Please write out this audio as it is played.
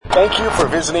Thank you for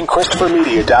visiting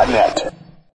ChristopherMedia.net.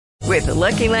 With the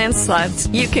Lucky Land Slots,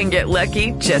 you can get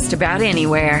lucky just about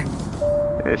anywhere.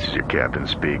 This is your captain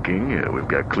speaking. We've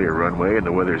got clear runway and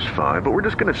the weather's fine, but we're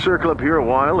just going to circle up here a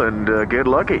while and get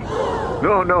lucky.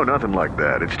 No, nothing like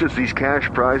that. It's just these cash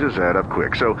prizes add up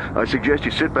quick. So I suggest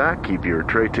you sit back, keep your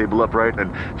tray table upright,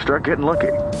 and start getting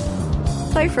lucky.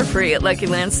 Play for free at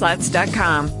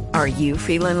LuckyLandSlots.com. Are you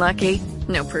feeling lucky?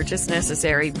 No purchase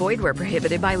necessary. Void where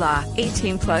prohibited by law.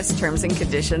 18 plus terms and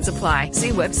conditions apply.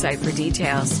 See website for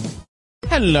details.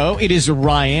 Hello, it is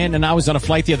Ryan, and I was on a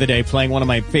flight the other day playing one of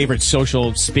my favorite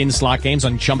social spin slot games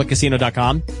on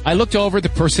ChumbaCasino.com. I looked over at the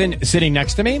person sitting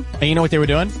next to me, and you know what they were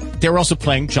doing? They were also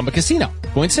playing Chumba Casino.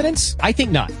 Coincidence? I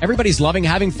think not. Everybody's loving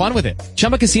having fun with it.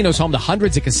 Chumba Casino is home to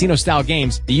hundreds of casino-style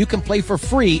games that you can play for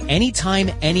free anytime,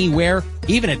 anywhere,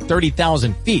 even at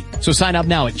 30,000 feet. So sign up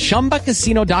now at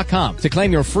ChumbaCasino.com to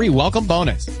claim your free welcome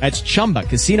bonus. That's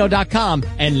ChumbaCasino.com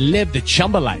and live the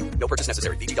Chumba life. No purchase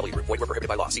necessary. VGW. Void where prohibited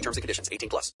by law. See terms and conditions. 18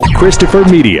 plus. Christopher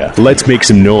Media. Let's make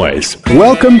some noise.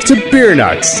 Welcome to Beer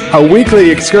Nuts, a weekly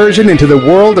excursion into the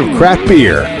world of craft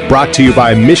beer. Brought to you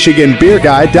by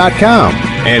MichiganBeerGuide.com.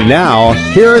 And now,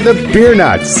 here are the Beer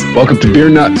Nuts. Welcome to Beer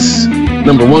Nuts,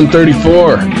 number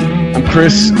 134. I'm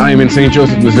Chris. I am in St.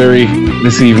 Joseph, Missouri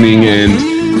this evening,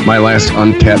 and my last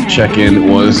Untapped check-in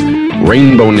was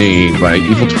Rainbownade by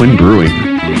Evil Twin Brewing.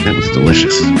 That was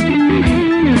delicious.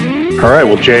 All right,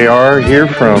 well, JR here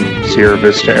from Sierra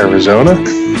Vista, Arizona.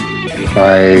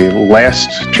 My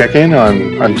last check-in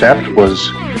on Untapped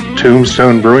was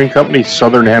Tombstone Brewing Company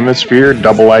Southern Hemisphere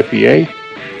Double IPA,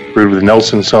 brewed with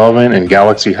Nelson Sullivan and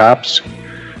Galaxy hops.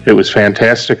 It was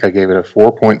fantastic. I gave it a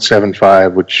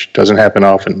 4.75, which doesn't happen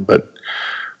often, but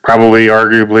probably,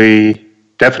 arguably,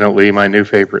 definitely my new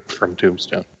favorite from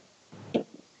Tombstone.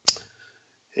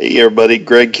 Hey, everybody.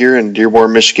 Greg here in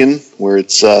Dearborn, Michigan, where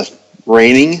it's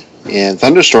raining and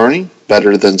thunderstorming,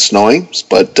 better than snowing.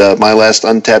 But my last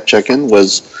Untapped check-in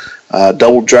was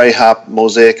Double Dry Hop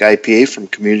Mosaic IPA from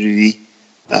Community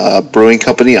Brewing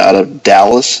Company out of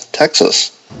Dallas,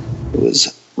 Texas. It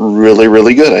was really,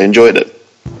 really good. I enjoyed it.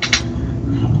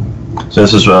 So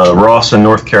this is Ross in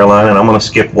North Carolina, and I'm going to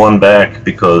skip one back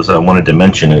because I wanted to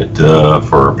mention it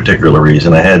for a particular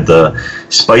reason. I had the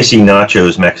Spicy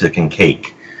Nachos Mexican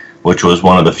Cake, which was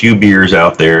one of the few beers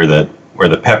out there where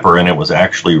the pepper in it was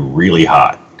actually really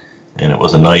hot. And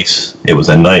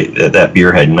that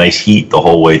beer had nice heat the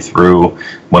whole way through.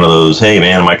 One of those, hey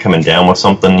man, am I coming down with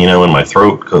something, in my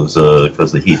throat because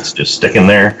the heat's just sticking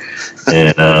there.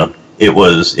 And it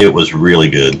was really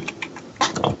good.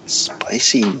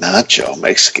 Spicy nacho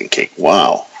Mexican cake.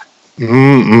 Wow.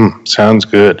 Sounds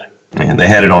good. And they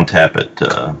had it on tap at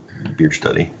Beer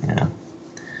Study. Yeah.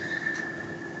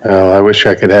 Oh, I wish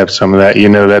I could have some of that.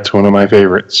 That's one of my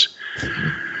favorites.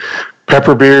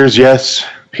 Pepper beers, yes.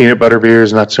 Peanut butter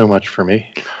beers, not so much for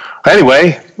me.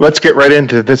 Anyway, let's get right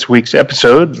into this week's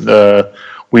episode.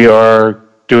 We are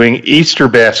doing Easter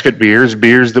basket beers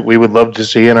that we would love to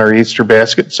see in our Easter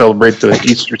basket, celebrate the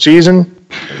Easter season.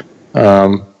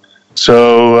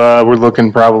 So we're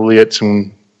looking probably at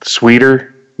some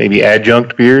sweeter, maybe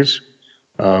adjunct beers,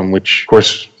 which, of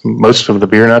course, most of the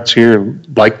beer nuts here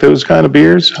like those kind of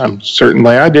beers.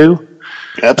 Certainly I do.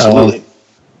 Absolutely.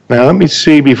 Now, let me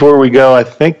see before we go. I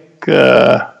think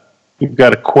we've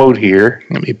got a quote here.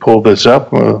 Let me pull this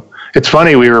up. It's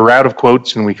funny, we were out of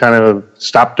quotes and we kind of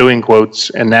stopped doing quotes,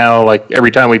 and now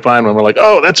every time we find one, we're like,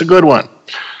 oh, that's a good one.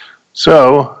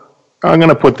 So I'm going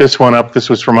to put this one up. This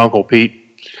was from Uncle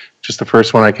Pete, just the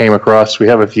first one I came across. We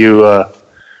have a few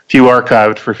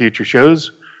archived for future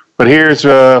shows, but here's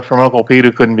from Uncle Pete,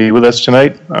 who couldn't be with us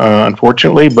tonight,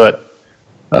 unfortunately, but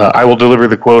I will deliver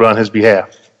the quote on his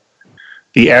behalf.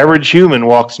 The average human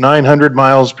walks 900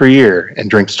 miles per year and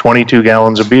drinks 22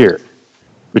 gallons of beer,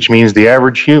 which means the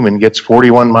average human gets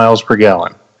 41 miles per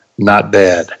gallon. Not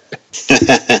bad.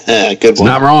 Good one.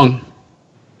 Not wrong.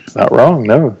 Not wrong,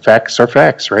 no. Facts are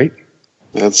facts, right?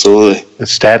 Absolutely. The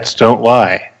stats don't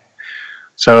lie.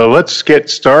 So let's get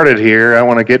started here. I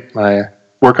want to get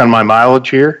work on my mileage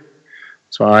here.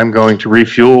 So I'm going to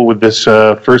refuel with this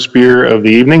first beer of the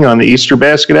evening on the Easter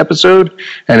Basket episode.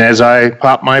 And as I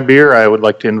pop my beer, I would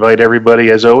like to invite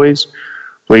everybody, as always,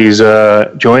 please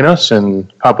join us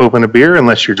and pop open a beer,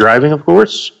 unless you're driving, of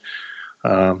course.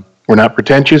 We're not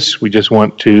pretentious. We just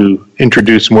want to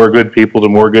introduce more good people to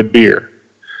more good beer.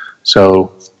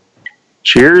 So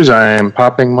cheers. I am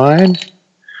popping mine.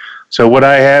 So what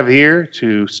I have here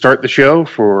to start the show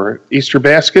for Easter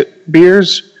Basket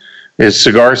beers is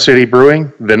Cigar City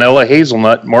Brewing Vanilla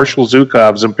Hazelnut Marshall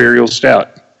Zukav's Imperial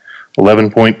Stout,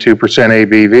 11.2%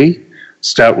 ABV,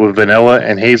 stout with vanilla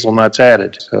and hazelnuts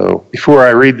added. So before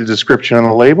I read the description on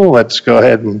the label, let's go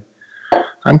ahead and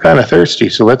I'm kind of thirsty,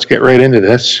 so let's get right into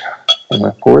this. I'm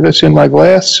going to pour this in my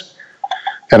glass.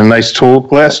 Got a nice tooled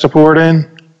glass to pour it in.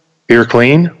 Beer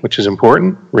clean, which is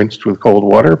important. Rinsed with cold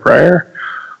water prior.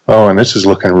 Oh, and this is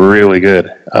looking really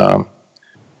good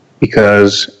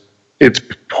because it's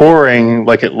pouring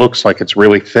like it looks like it's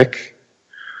really thick.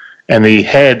 And the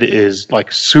head is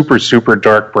like super, super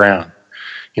dark brown.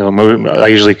 You know, I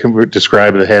usually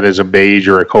describe the head as a beige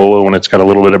or a cola when it's got a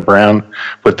little bit of brown.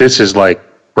 But this is like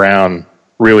brown,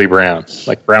 really brown,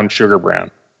 like brown sugar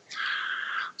brown.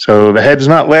 So the head's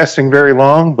not lasting very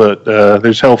long, but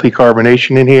there's healthy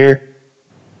carbonation in here.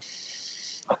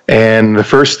 And the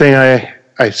first thing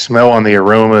I smell on the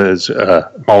aroma is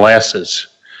molasses.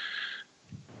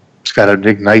 It's got a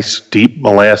big, nice, deep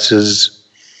molasses.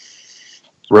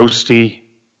 Roasty,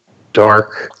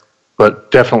 dark,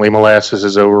 but definitely molasses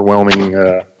is overwhelming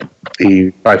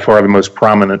by far the most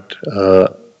prominent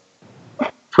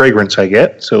fragrance I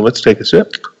get. So let's take a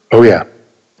sip. Oh, yeah.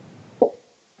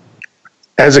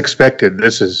 As expected,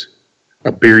 this is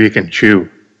a beer you can chew,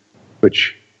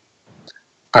 which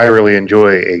I really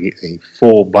enjoy, a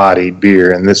full-bodied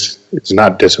beer, and this it's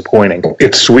not disappointing.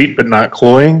 It's sweet but not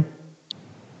cloying.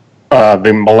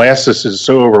 The molasses is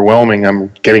so overwhelming, I'm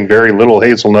getting very little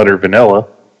hazelnut or vanilla,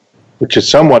 which is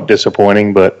somewhat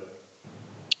disappointing, but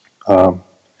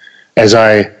as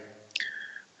I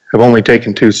have only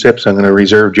taken 2 sips, I'm going to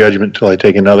reserve judgment till I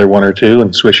take another 1 or 2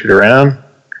 and swish it around.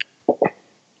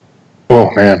 Oh,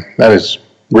 man, that is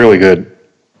really good.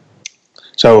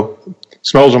 So,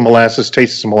 smells of molasses,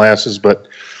 tastes of molasses, but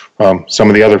some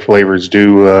of the other flavors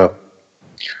do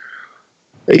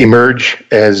emerge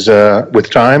as with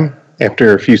time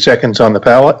after a few seconds on the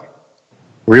palate.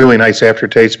 Really nice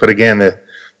aftertaste, but again,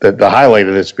 the highlight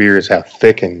of this beer is how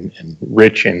thick and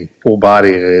rich and full body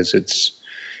it is. It's,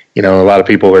 you know, a lot of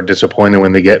people are disappointed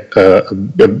when they get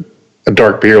a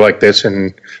dark beer like this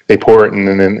and they pour it and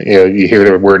then you hear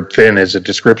the word thin as a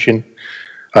description.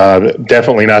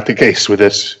 Definitely not the case with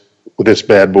this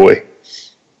bad boy.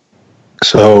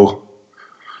 So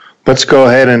let's go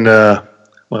ahead and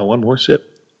one more sip.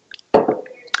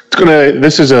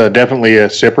 This is definitely a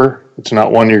sipper. It's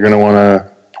not one you're going to want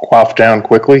to quaff down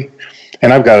quickly.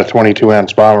 And I've got a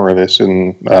 22-ounce bomber of this,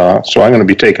 and so I'm going to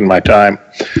be taking my time.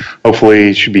 Hopefully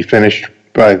it should be finished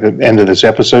by the end of this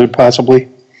episode, possibly.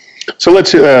 So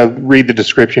let's read the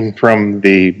description from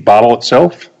the bottle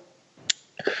itself.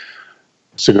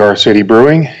 Cigar City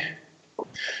Brewing.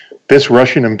 This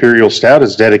Russian Imperial Stout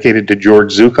is dedicated to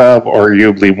George Zhukov,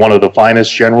 arguably one of the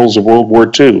finest generals of World War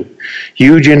II.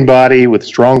 Huge in body with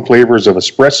strong flavors of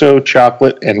espresso,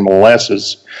 chocolate, and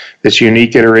molasses. This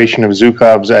unique iteration of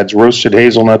Zhukov's adds roasted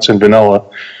hazelnuts and vanilla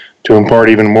to impart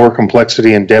even more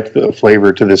complexity and depth of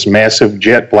flavor to this massive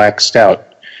jet black stout.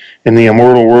 In the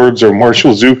immortal words of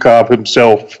Marshal Zhukov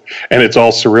himself, and it's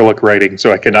all Cyrillic writing,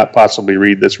 so I cannot possibly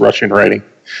read this Russian writing.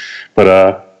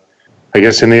 But I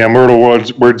guess in the immortal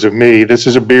words of me, this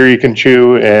is a beer you can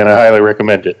chew, and I highly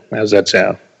recommend it. How's that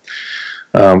sound?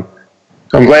 I'm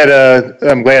glad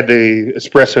the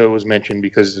espresso was mentioned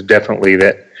because definitely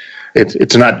that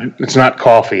it's not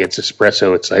coffee, it's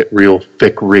espresso. It's like real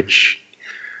thick, rich.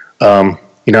 I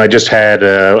just had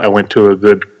I went to a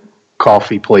good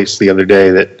coffee place the other day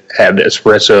that had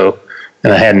espresso,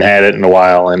 and I hadn't had it in a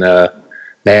while, and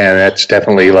man, that's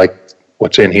definitely like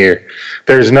what's in here.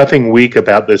 There's nothing weak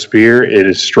about this beer. It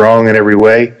is strong in every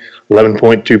way.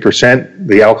 11.2%.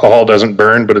 The alcohol doesn't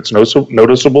burn, but it's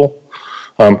noticeable.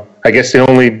 I guess the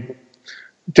only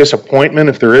disappointment,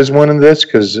 if there is one in this,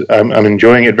 because I'm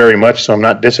enjoying it very much, so I'm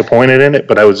not disappointed in it,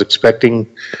 but I was expecting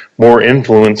more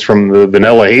influence from the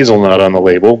vanilla hazelnut on the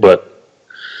label, but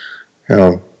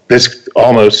this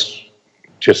almost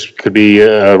just could be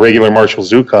regular Marshal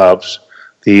Zhukov's.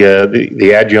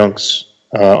 The adjuncts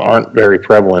aren't very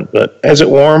prevalent, but as it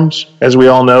warms, as we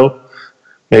all know,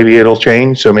 maybe it'll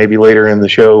change. So maybe later in the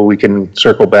show we can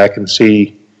circle back and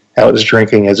see how it's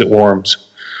drinking as it warms.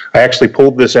 I actually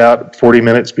pulled this out 40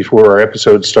 minutes before our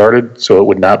episode started, so it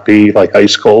would not be like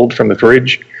ice cold from the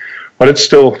fridge, but it's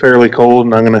still fairly cold,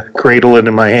 and I'm going to cradle it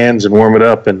in my hands and warm it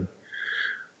up.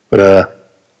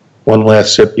 But one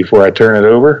last sip before I turn it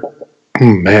over.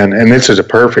 Man, and this is a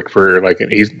perfect for like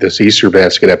this Easter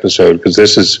basket episode, because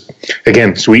this is,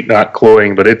 again, sweet, not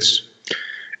cloying, but it's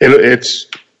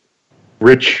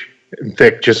rich and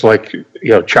thick, just like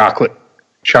chocolate,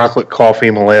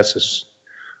 coffee, molasses.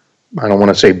 I don't want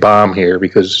to say bomb here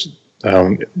because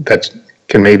that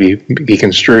can maybe be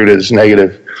construed as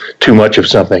negative, too much of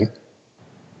something.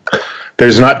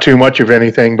 There's not too much of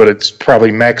anything, but it's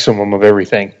probably maximum of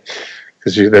everything.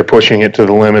 because they're pushing it to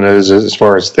the limit as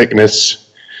far as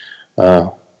thickness.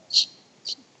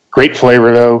 Great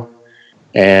flavor, though,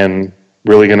 and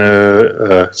really going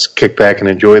to kick back and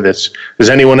enjoy this. Has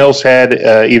anyone else had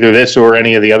either this or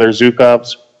any of the other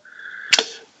Zukavs?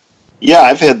 Yeah,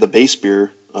 I've had the base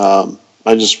beer.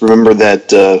 I just remember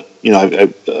that,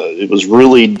 it was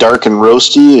really dark and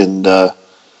roasty, and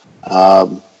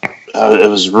it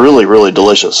was really, really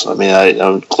delicious. I mean,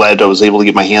 I'm glad I was able to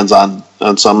get my hands on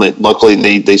some.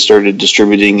 Luckily, they started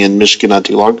distributing in Michigan not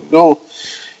too long ago.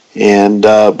 And,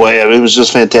 boy, it was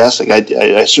just fantastic.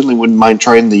 I certainly wouldn't mind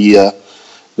trying the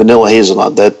vanilla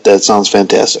hazelnut. That sounds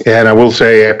fantastic. Yeah, and I will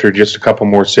say, after just a couple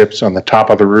more sips on the top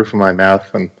of the roof of my mouth,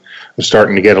 I'm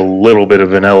starting to get a little bit of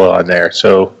vanilla on there.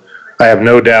 So I have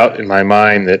no doubt in my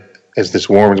mind that as this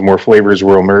warms, more flavors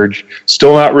will emerge.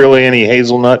 Still not really any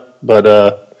hazelnut, but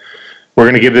we're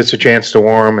going to give this a chance to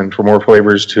warm and for more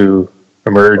flavors to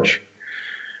emerge.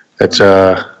 That's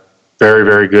very,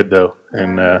 very good, though,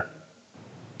 and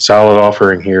solid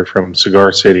offering here from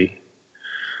Cigar City.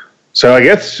 So I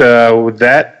guess with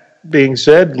that being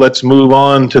said, let's move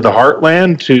on to the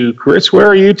Heartland, to Chris. Where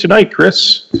are you tonight,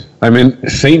 Chris? I'm in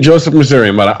St. Joseph, Missouri.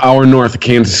 I'm about an hour north of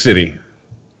Kansas City.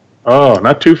 Oh,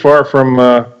 not too far from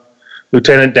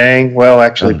Lieutenant Dang. Well,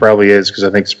 actually, probably is, because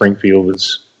I think Springfield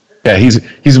is. Yeah,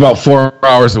 he's about 4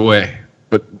 hours away.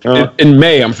 But in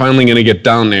May, I'm finally going to get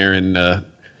down there and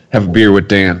have a beer with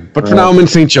Dan. But for now, I'm in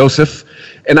St. Joseph,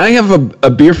 and I have a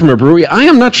beer from a brewery. I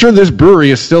am not sure this brewery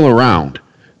is still around.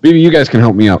 Maybe you guys can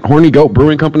help me out. Horny Goat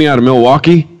Brewing Company out of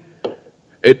Milwaukee.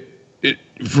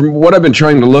 From what I've been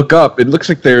trying to look up, it looks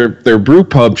like their brew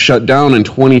pub shut down in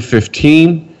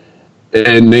 2015,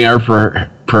 and they are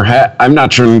perhaps, I'm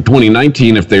not sure in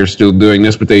 2019 if they're still doing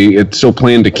this, but it's still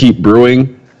planned to keep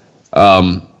brewing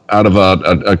out of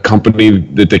a company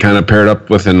that they kind of paired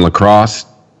up with in La Crosse,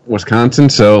 Wisconsin.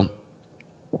 So,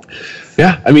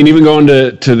 yeah, I mean, even going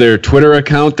to their Twitter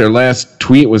account, their last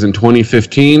tweet was in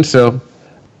 2015, so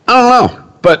I don't know.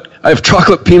 But I have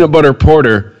chocolate peanut butter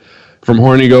porter from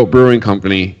Horny Goat Brewing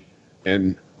Company,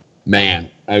 and man,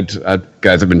 guys,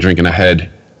 I've been drinking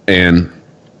ahead, and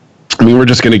I mean, we're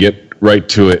just going to get right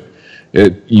to it.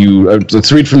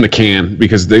 Let's read from the can,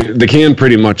 because the can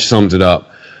pretty much sums it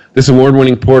up. This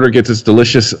award-winning porter gets its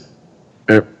delicious...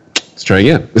 let's try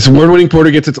again. This award-winning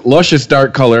porter gets its luscious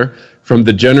dark color from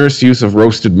the generous use of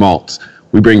roasted malts.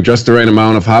 We bring just the right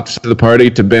amount of hops to the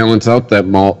party to balance out that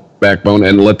malt backbone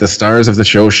and let the stars of the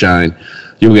show shine.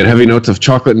 You'll get heavy notes of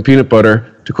chocolate and peanut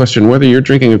butter to question whether you're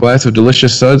drinking a glass of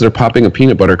delicious suds or popping a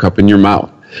peanut butter cup in your mouth.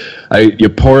 You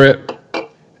pour it,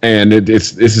 and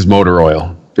this is motor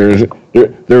oil.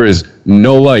 There is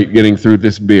no light getting through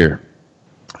this beer.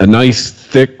 A nice,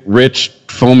 thick, rich,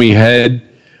 foamy head.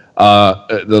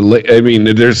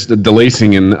 The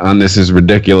lacing on this is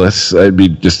ridiculous.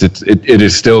 It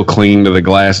is still clinging to the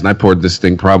glass, and I poured this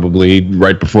thing probably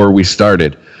right before we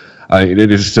started.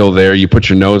 It is still there. You put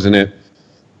your nose in it.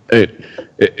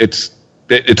 It's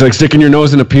like sticking your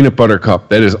nose in a peanut butter cup.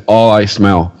 That is all I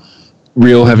smell.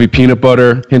 Real heavy peanut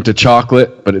butter, hint of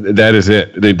chocolate, but that is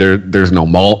it. There's no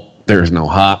malt. There's no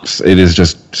hops. It is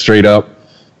just straight up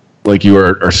like you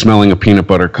are smelling a peanut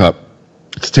butter cup.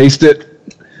 Let's taste it.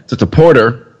 So it's a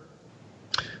porter.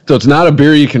 So it's not a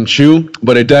beer you can chew,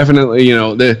 but it definitely,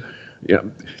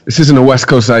 this isn't a West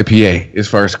Coast IPA as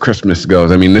far as Christmas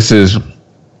goes. I mean, this is,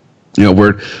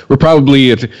 we're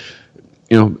probably at,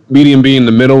 medium being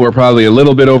the middle. We're probably a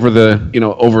little bit over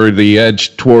the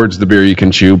edge towards the beer you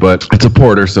can chew, but it's a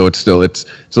porter, so it's a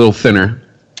little thinner.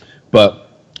 But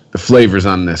the flavors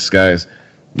on this, guys,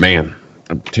 man,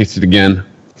 I'll taste it again.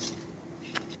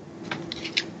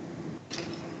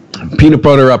 Peanut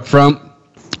butter up front,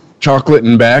 chocolate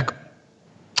in back,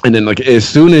 and then as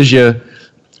soon as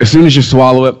you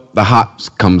swallow it, the hops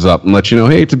comes up and lets you know,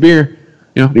 hey, it's a beer.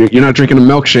 You're not drinking a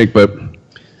milkshake, but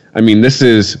I mean, this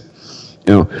is,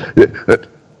 full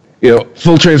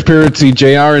transparency.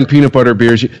 JR and peanut butter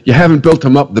beers, you haven't built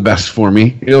them up the best for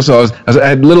me. So I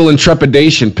had little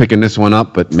intrepidation picking this one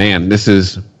up, but man, this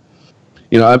is,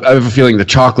 I have a feeling the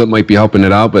chocolate might be helping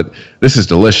it out, but this is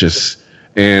delicious.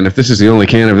 And if this is the only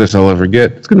can of this I'll ever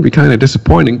get, it's going to be kind of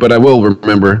disappointing, but I will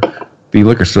remember the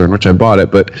liquor store in which I bought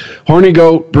it. But Horny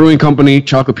Goat Brewing Company,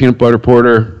 chocolate peanut butter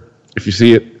porter. If you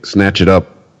see it, snatch it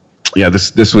up. Yeah,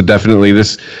 this would definitely,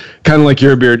 this kind of like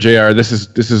your beer, JR. This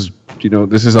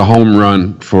is a home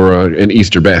run for an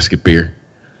Easter basket beer.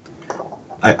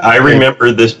 I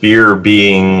remember this beer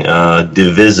being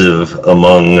divisive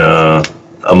among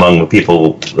the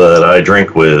people that I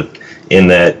drink with, in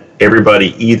that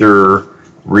everybody either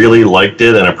really liked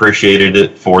it and appreciated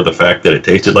it for the fact that it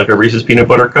tasted like a Reese's peanut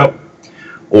butter cup,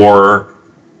 or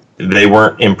they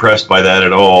weren't impressed by that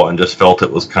at all and just felt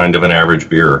it was kind of an average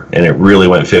beer. And it really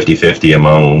went 50-50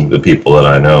 among the people that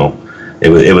I know.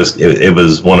 It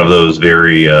was one of those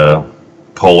very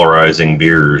polarizing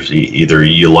beers. Either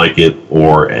you like it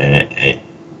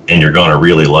and you're going to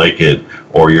really like it,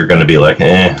 or you're going to be like,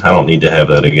 I don't need to have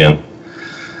that again.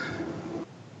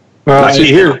 Well,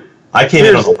 I came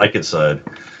in on the like it side.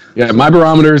 Yeah, my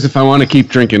barometer is if I want to keep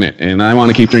drinking it, and I want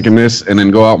to keep drinking this, and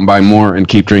then go out and buy more and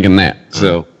keep drinking that.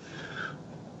 So,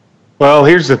 well,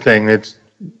 here's the thing. It's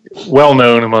well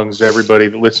known amongst everybody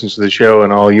that listens to the show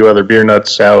and all you other beer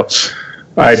nuts out.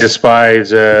 I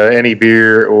despise any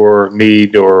beer or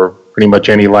mead or pretty much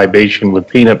any libation with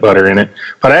peanut butter in it.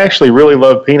 But I actually really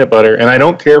love peanut butter, and I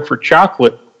don't care for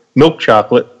chocolate, milk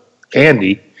chocolate,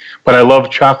 candy, but I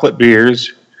love chocolate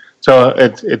beers. So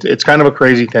it's kind of a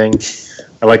crazy thing.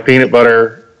 I like peanut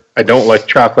butter. I don't like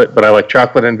chocolate, but I like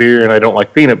chocolate in beer, and I don't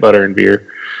like peanut butter in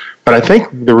beer. But I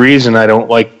think the reason I don't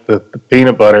like the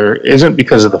peanut butter isn't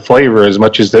because of the flavor as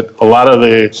much as that a lot of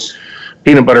the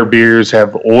peanut butter beers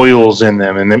have oils in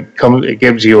them, and it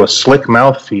gives you a slick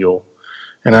mouthfeel.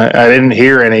 And I didn't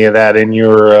hear any of that in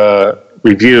your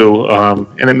review,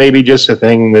 and it may be just a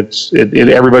thing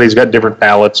everybody's got different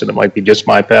palates, and it might be just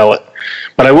my palate.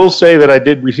 But I will say that I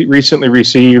did recently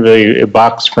receive a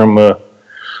box from a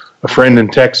friend in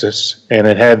Texas, and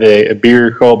it had a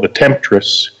beer called the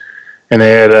Temptress, and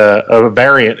they had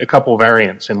a couple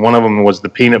variants, and one of them was the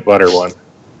peanut butter one.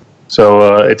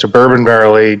 So it's a bourbon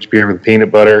barrel-aged beer with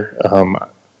peanut butter.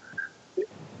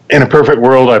 In a perfect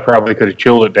world, I probably could have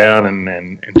chilled it down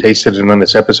and tasted it on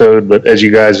this episode. But as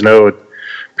you guys know,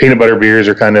 peanut butter beers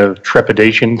are kind of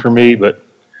trepidation for me. But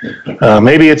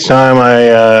maybe it's time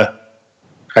I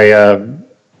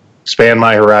expand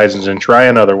my horizons and try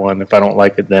another one. If I don't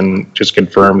like it, then it just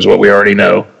confirms what we already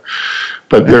know.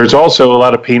 But there's also a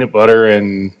lot of peanut butter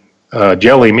and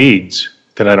jelly meads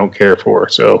that I don't care for.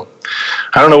 So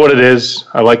I don't know what it is.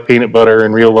 I like peanut butter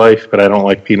in real life, but I don't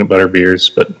like peanut butter beers.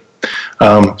 But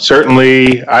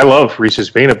certainly I love Reese's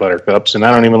peanut butter cups, and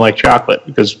I don't even like chocolate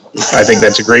because I think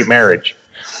that's a great marriage.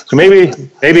 So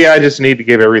maybe I just need to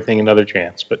give everything another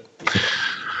chance. But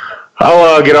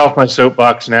I'll get off my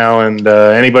soapbox now. And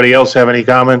anybody else have any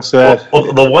comments to that?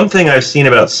 Well, the one thing I've seen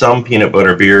about some peanut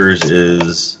butter beers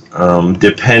is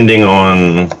depending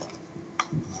on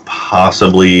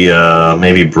possibly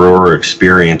maybe brewer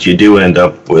experience, you do end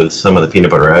up with some of the peanut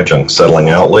butter adjuncts settling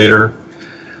out later.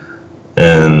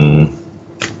 And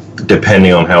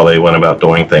depending on how they went about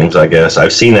doing things, I guess.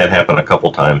 I've seen that happen a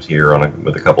couple times here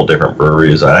with a couple different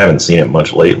breweries. I haven't seen it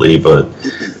much lately, but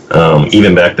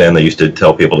even back then they used to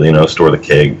tell people to, store the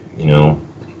keg,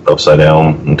 upside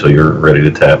down until you're ready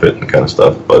to tap it and kind of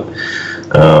stuff. But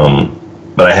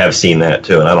I have seen that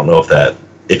too, and I don't know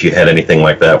if you had anything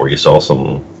like that where you saw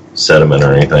some sediment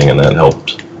or anything and that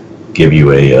helped give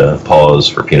you a pause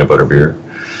for peanut butter beer.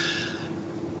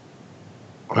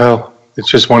 Well, it's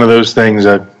just one of those things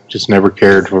I've just never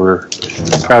cared for.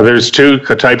 There's two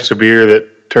types of beer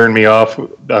that turn me off,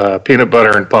 peanut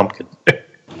butter and pumpkin.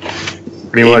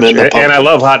 Pretty much. And I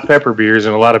love hot pepper beers,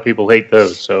 and a lot of people hate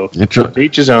those. So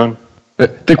each his own. I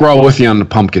think we're all with you on the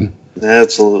pumpkin.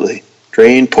 Absolutely.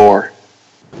 Drain, pour.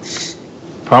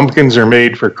 Pumpkins are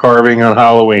made for carving on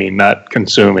Halloween, not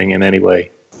consuming in any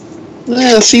way.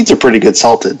 Yeah, the seeds are pretty good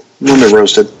salted when they're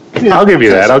roasted. Yeah, I'll give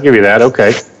you that.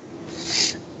 Okay.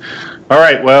 All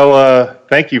right. Well,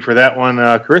 thank you for that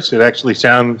one, Chris. It actually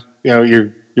sounds,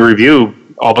 your review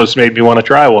almost made me want to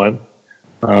try one.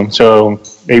 So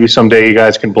maybe someday you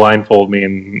guys can blindfold me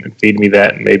and feed me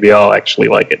that, and maybe I'll actually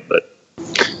like it. But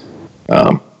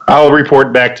I'll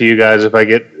report back to you guys if I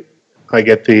get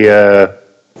the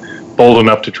bold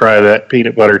enough to try that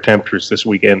peanut butter Temptress this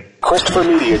weekend.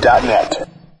 ChristopherMedia.net.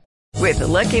 With the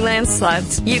Lucky Land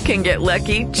Slots, you can get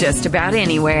lucky just about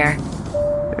anywhere.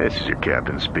 This is your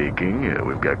captain speaking.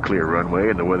 We've got clear runway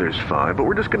and the weather's fine, but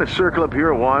we're just going to circle up here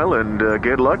a while and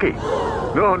get lucky.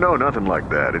 No, nothing like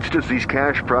that. It's just these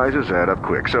cash prizes add up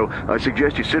quick. So I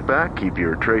suggest you sit back, keep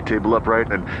your tray table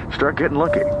upright, and start getting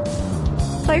lucky.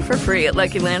 Play for free at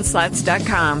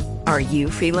LuckyLandSlots.com. Are you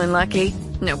feeling lucky?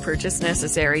 No purchase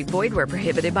necessary. Void where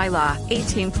prohibited by law.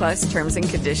 18+ terms and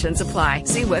conditions apply.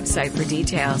 See website for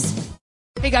details.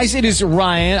 Hey guys, it is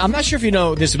Ryan. I'm not sure if you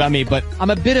know this about me, but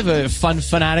I'm a bit of a fun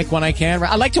fanatic when I can.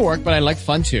 I like to work, but I like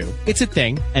fun too. It's a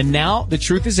thing. And now the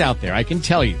truth is out there. I can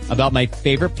tell you about my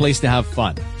favorite place to have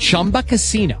fun. Chumba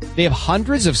Casino. They have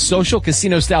hundreds of social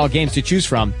casino style games to choose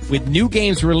from with new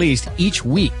games released each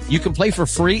week. You can play for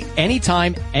free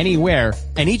anytime, anywhere.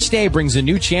 And each day brings a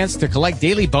new chance to collect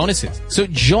daily bonuses. So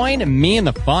join me in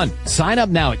the fun. Sign up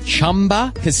now at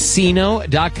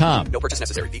ChumbaCasino.com. No purchase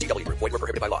necessary. VGW Group. Void were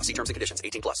prohibited by law. See terms and conditions.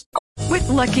 18+. With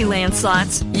Lucky Land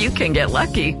Slots, you can get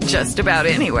lucky just about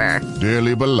anywhere.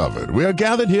 Dearly beloved, we are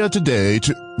gathered here today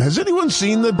to... Has anyone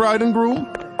seen the bride and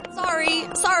groom?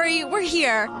 Sorry, we're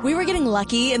here. We were getting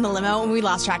lucky in the limo and we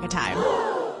lost track of time.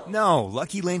 No,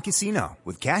 Lucky Land Casino,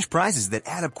 with cash prizes that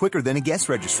add up quicker than a guest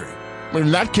registry. In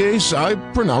that case, I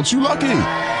pronounce you lucky.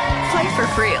 Play for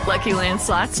free at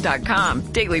LuckyLandSlots.com.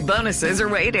 Daily bonuses are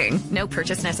waiting. No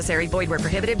purchase necessary. Void where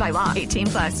prohibited by law.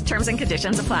 18+. Terms and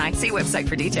conditions apply. See website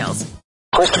for details.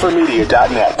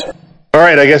 ChristopherMedia.net. All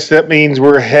right, I guess that means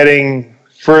we're heading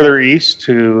further east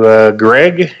to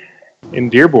Greg in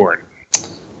Dearborn.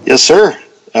 Yes, sir.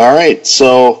 All right,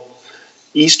 so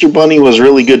Easter Bunny was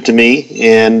really good to me,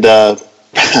 and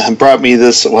brought me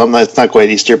this, well, it's not quite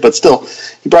Easter, but still,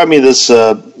 he brought me this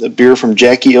beer from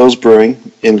Jackie O's Brewing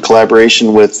in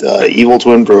collaboration with Evil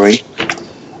Twin Brewing.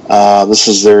 This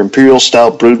is their Imperial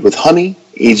Stout brewed with honey,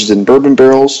 aged in bourbon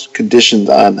barrels, conditioned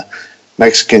on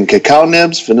Mexican cacao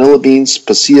nibs, vanilla beans,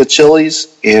 pasilla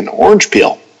chilies, and orange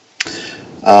peel.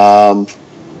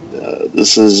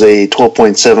 This is a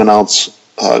 12.7 ounce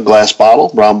glass bottle,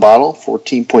 brown bottle,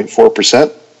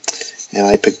 14.4%. And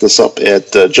I picked this up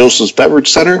at Joseph's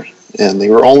Beverage Center, and they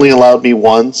were only allowed me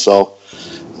one, so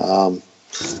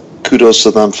kudos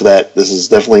to them for that. This is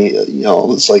definitely,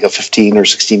 it's like a $15 or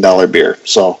 $16 beer.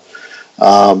 So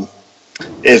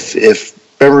if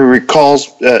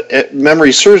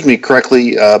memory serves me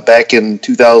correctly, back in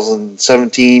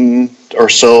 2017 or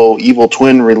so, Evil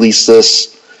Twin released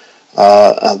this,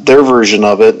 their version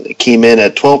of it. It came in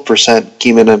at 12%,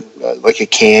 came in like a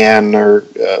can or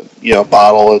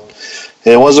bottle.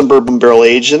 And it wasn't bourbon barrel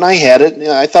aged, and I had it.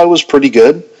 I thought it was pretty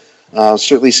good.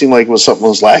 Certainly seemed like it was something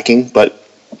was lacking, but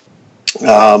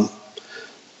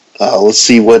let's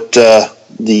see what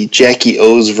the Jackie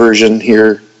O's version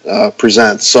here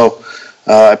presents. So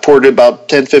I poured it about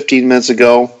 10-15 minutes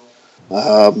ago.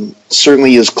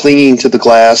 Certainly is clinging to the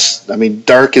glass. I mean,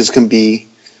 dark as can be.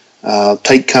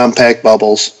 Tight, compact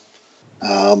bubbles.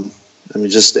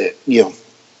 Just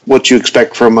what you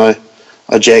expect from a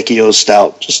Jackie O's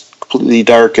stout, just completely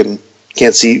dark and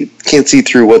can't see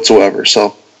through whatsoever.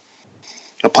 So,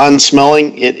 upon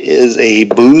smelling, it is a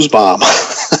booze bomb,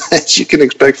 as you can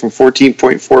expect from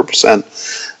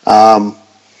 14.4%.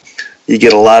 You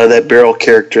get a lot of that barrel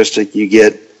characteristic. You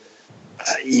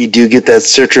do get that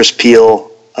citrus peel.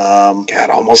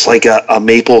 Almost like a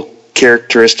maple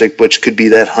characteristic, which could be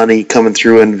that honey coming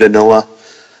through in vanilla.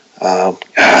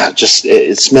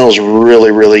 It smells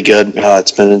really, really good.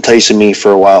 It's been enticing me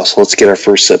for a while, so let's get our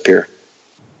first sip here.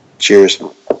 Cheers.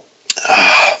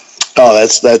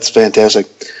 That's fantastic.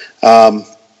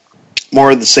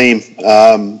 More of the same.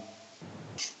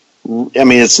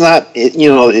 It's not.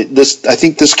 I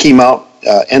think this came out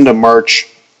end of March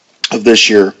of this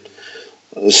year.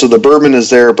 So the bourbon is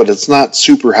there, but it's not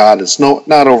super hot. It's not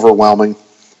overwhelming.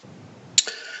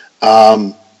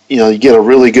 You get a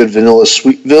really good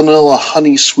vanilla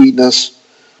honey sweetness,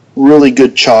 really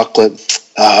good chocolate.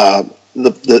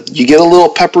 You get a little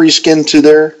peppery skin to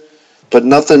there, but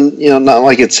nothing, not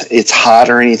like it's hot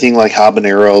or anything like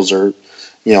habaneros or,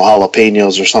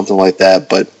 jalapenos or something like that,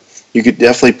 but you could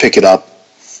definitely pick it up.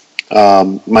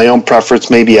 My own preference,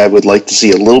 maybe I would like to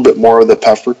see a little bit more of the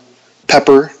pepper,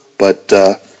 but,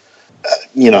 for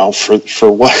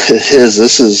what it is,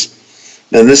 this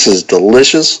is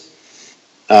delicious.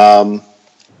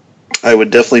 I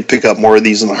would definitely pick up more of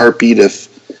these in a heartbeat if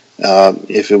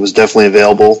it was definitely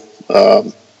available,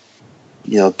 to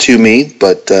me.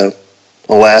 But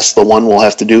alas, the one will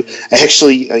have to do.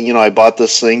 Actually, I bought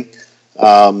this thing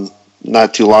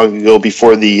not too long ago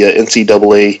before the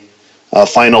NCAA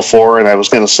Final Four, and I was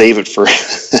going to save it for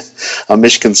a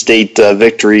Michigan State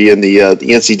victory in the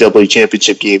NCAA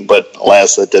championship game. But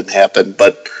alas, that didn't happen.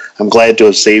 But I'm glad to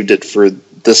have saved it for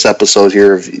this episode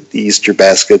here of the Easter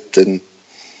basket, and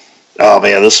oh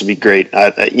man, this would be great.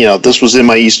 This was in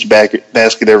my Easter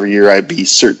basket every year. I'd be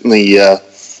certainly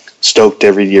stoked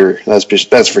every year.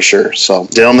 That's for sure. So,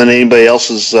 gentlemen, anybody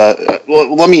else's?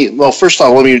 First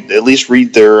off, let me at least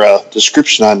read their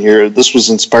description on here. This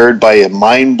was inspired by a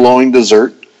mind-blowing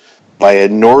dessert by a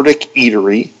Nordic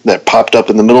eatery that popped up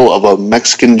in the middle of a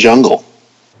Mexican jungle,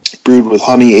 brewed with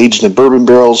honey aged in bourbon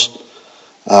barrels.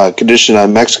 Conditioned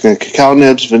on Mexican cacao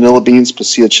nibs, vanilla beans,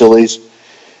 pasilla chilies,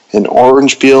 and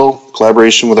orange peel,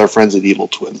 collaboration with our friends at Evil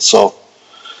Twin. So,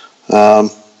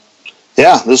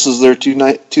 this is their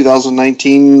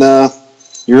 2019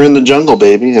 You're in the Jungle,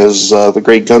 baby, as the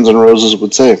great Guns N' Roses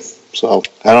would say. So,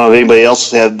 I don't know if anybody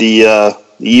else had the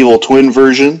Evil Twin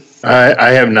version?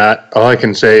 I have not. All I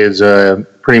can say is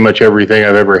pretty much everything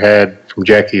I've ever had from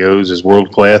Jackie O's is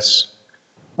world class.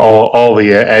 All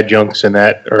the adjuncts in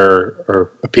that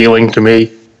are appealing to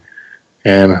me,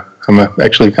 and I'm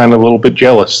actually kind of a little bit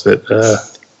jealous that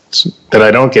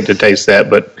I don't get to taste that,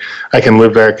 but I can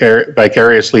live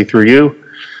vicariously through you.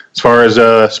 As far as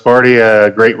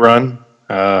Sparty, great run,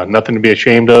 nothing to be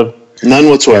ashamed of. None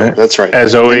whatsoever. That's right.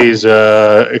 As always,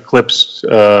 eclipsed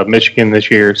Michigan this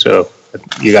year, so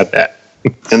you got that.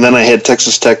 And then I had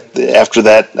Texas Tech after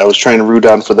that. I was trying to root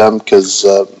on for them because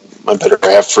my better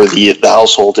half for the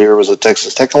household here was a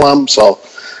Texas Tech alum, so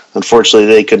unfortunately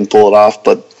they couldn't pull it off,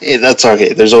 but hey, that's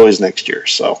okay. There's always next year.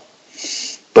 So,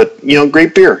 but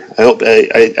great beer. I hope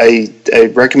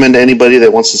I recommend to anybody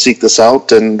that wants to seek this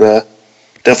out, and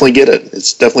definitely get it.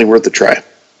 It's definitely worth a try.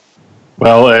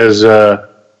 Well, as a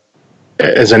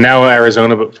now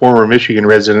Arizona but former Michigan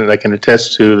resident, I can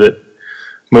attest to that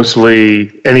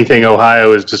mostly anything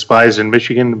Ohio is despised in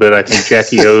Michigan, but I think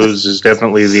Jackie O's is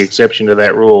definitely the exception to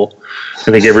that rule.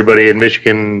 I think everybody in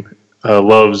Michigan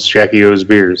loves Jackie O's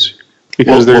beers.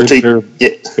 Because we'll take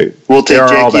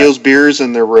Jackie O's beers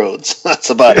and their roads. That's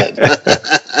about it.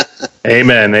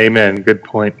 Amen. Good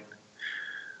point.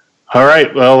 All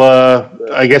right. Well,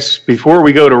 I guess before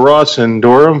we go to Ross and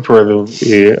Durham for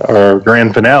our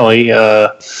grand finale,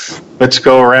 let's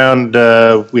go around.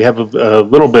 We have a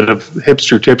little bit of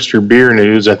hipster tipster beer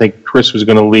news. I think Chris was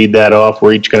going to lead that off.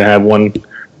 We're each going to have one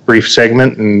brief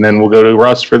segment, and then we'll go to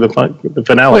Ross for the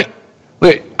finale.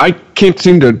 Wait, I can't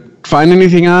seem to find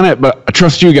anything on it, but I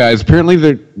trust you guys. Apparently,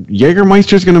 the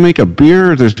Jägermeister's going to make a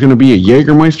beer. There's going to be a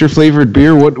Jägermeister flavored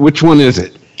beer. Which one is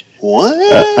it?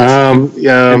 What?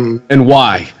 And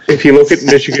why? If you look at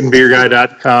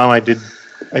MichiganBeerGuy.com, I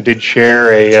did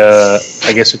share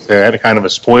I guess it's a kind of a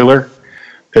spoiler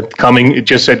that it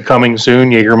just said coming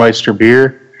soon, Jägermeister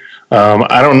beer.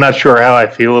 I'm not sure how I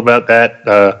feel about that.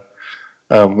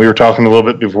 We were talking a little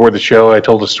bit before the show. I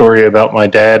told a story about my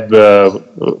dad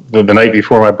the night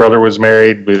before my brother was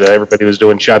married. Everybody was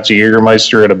doing shots of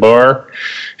Jägermeister at a bar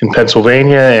in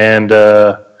Pennsylvania, and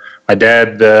my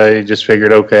dad he just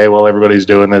figured, okay, well, everybody's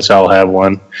doing this, I'll have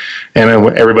one. And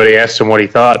everybody asked him what he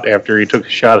thought after he took a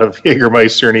shot of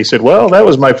Jägermeister, and he said, well, that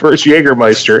was my first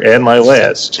Jägermeister and my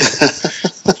last.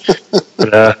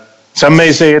 But, some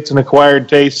may say it's an acquired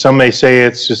taste. Some may say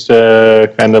it's just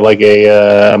kind of like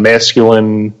a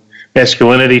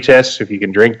masculinity test, if you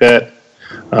can drink that.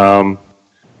 I'm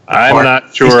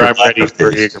not sure I'm ready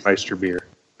for Jägermeister beer.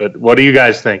 But what do you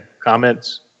guys think?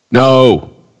 Comments?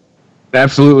 No.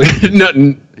 Absolutely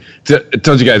nothing. I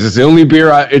told you guys, it's the only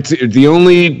beer. It's the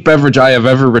only beverage I have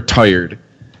ever retired.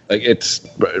 Like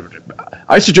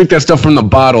I used to drink that stuff from the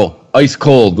bottle, ice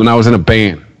cold, when I was in a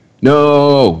band.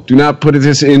 No, do not put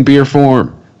this in beer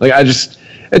form. Like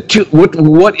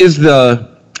what is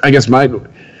the? I guess my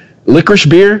licorice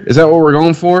beer. Is that what we're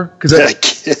going for?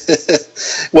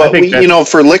 Well,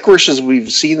 for licorices, we've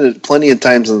seen it plenty of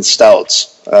times in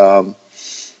stouts.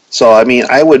 So, I mean,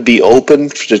 I would be open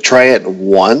to try it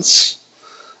once,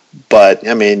 but,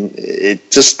 I mean,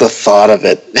 just the thought of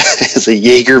it as a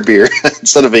Jaeger beer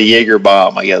instead of a Jaeger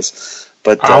bomb, I guess.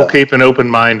 But I'll keep an open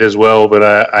mind as well, but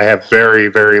I have very,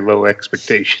 very low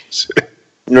expectations.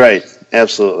 Right,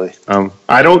 absolutely.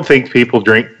 I don't think people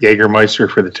drink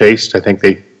Jägermeister for the taste. I think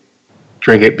they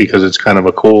drink it because it's kind of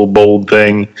a cool, bold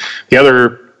thing. The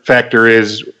other factor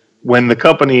is when the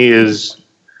company is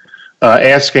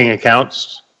asking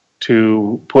accounts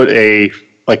to put a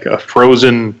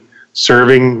frozen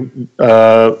serving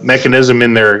mechanism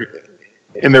in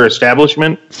their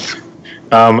establishment.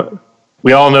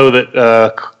 We all know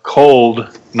that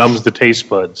cold numbs the taste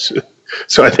buds,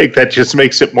 so I think that just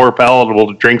makes it more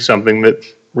palatable to drink something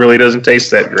that really doesn't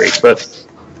taste that great. But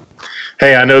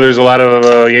hey, I know there's a lot of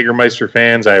Jägermeister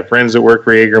fans. I have friends that work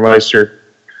for Jägermeister.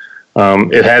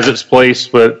 It has its place,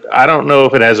 but I don't know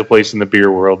if it has a place in the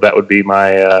beer world. That would be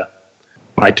my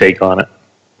take on it.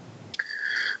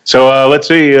 So let's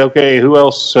see. Okay, who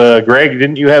else? Greg,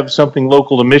 didn't you have something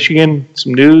local to Michigan?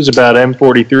 Some news about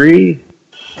M43?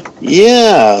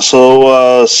 Yeah.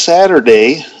 So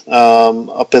Saturday,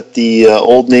 up at the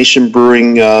Old Nation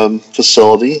Brewing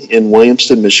facility in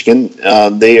Williamston, Michigan,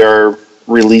 they are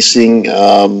releasing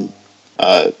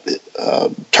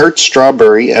Tart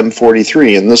Strawberry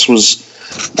M43, and this was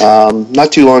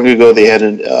not too long ago. They had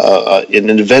an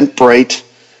Eventbrite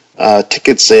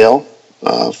ticket sale.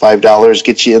 $5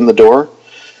 gets you in the door,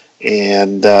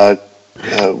 and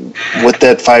with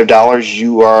that $5,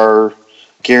 you are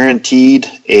guaranteed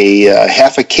a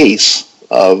half a case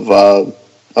of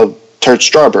Tart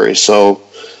Strawberry. So,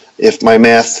 if my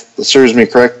math serves me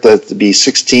correct, that'd be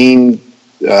 16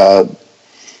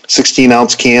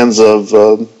 16-ounce cans of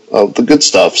the good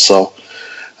stuff. So,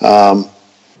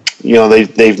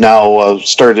 they've now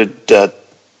started.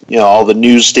 All the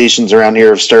news stations around here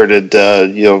have started,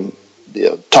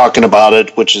 talking about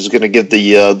it, which is going to get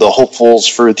the hopefuls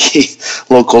for the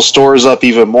local stores up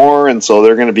even more, and so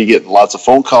they're going to be getting lots of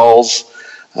phone calls,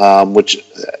 which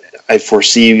I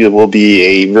foresee will be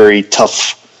a very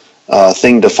tough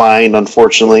thing to find,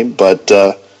 unfortunately. But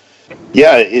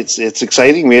it's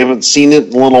exciting. We haven't seen it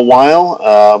in a little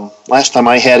while. Last time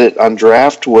I had it on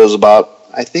draft was about,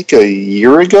 I think, a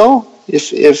year ago,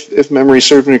 if memory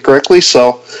serves me correctly.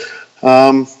 So,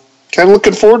 kind of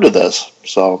looking forward to this.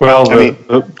 So, well,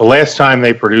 the last time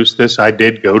they produced this, I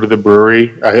did go to the brewery.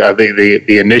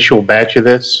 The initial batch of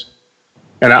this,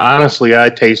 and honestly, I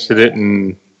tasted it,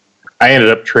 and I ended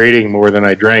up trading more than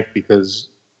I drank because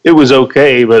it was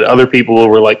okay, but other people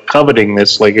were like coveting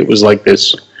this, like it was like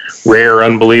this rare,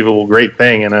 unbelievable, great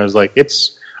thing, and I was like,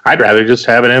 I'd rather just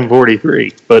have an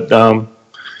M43. But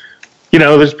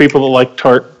there's people that like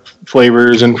tart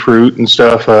flavors and fruit and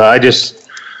stuff.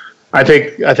 I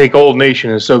think Old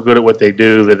Nation is so good at what they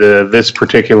do that this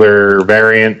particular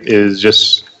variant is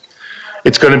just,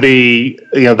 it's going to be,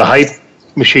 the hype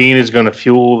machine is going to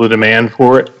fuel the demand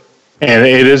for it, and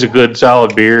it is a good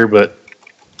solid beer, but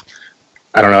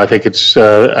I don't know. I think its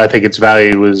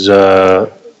value is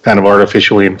kind of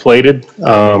artificially inflated,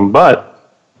 but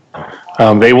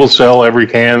they will sell every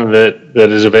can that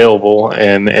is available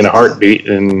and in a heartbeat.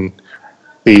 And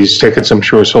these tickets, I'm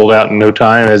sure, sold out in no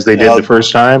time, as they did the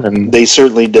first time. And they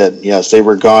certainly did. Yes, they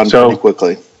were gone pretty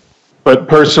quickly. But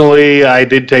personally, I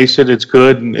did taste it. It's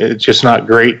good. It's just not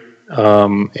great.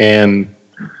 Again,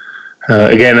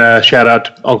 shout out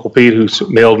to Uncle Pete, who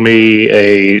mailed me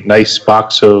a nice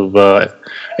box of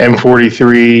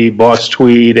M43, Boss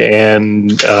Tweed, and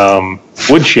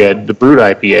Woodshed, the Brewed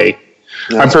IPA.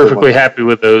 I'm perfectly happy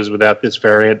with those without this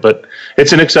variant, but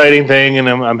it's an exciting thing, and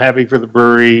I'm happy for the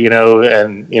brewery,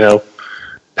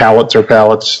 pallets are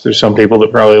pallets. There's some people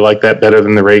that probably like that better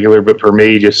than the regular, but for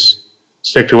me, just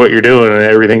stick to what you're doing, and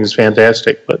everything's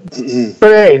fantastic. But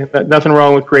hey, nothing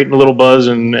wrong with creating a little buzz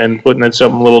and putting in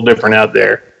something a little different out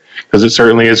there, because it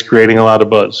certainly is creating a lot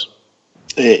of buzz.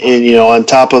 And on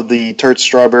top of the tart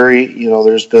strawberry,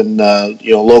 there's been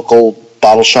local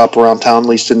bottle shop around town, at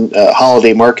least in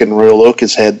Holiday Market in Royal Oak,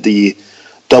 has had the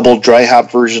double dry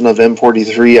hop version of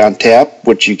M43 on tap,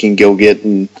 which you can go get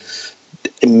in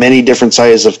many different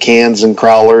sizes of cans and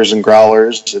crowlers and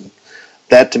growlers. And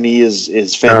that to me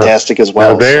is fantastic as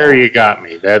well. Now there you got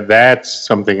me. That's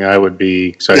something I would be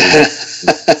excited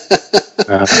about.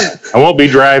 I won't be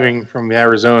driving from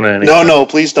Arizona anymore. No,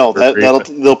 please don't.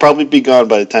 They'll probably be gone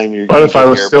by the time you're. But if I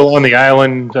was still on the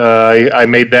island, I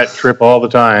made that trip all the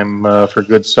time for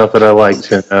good stuff that I liked.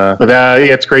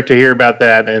 It's great to hear about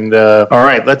that. And all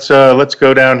right, let's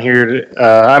go down here.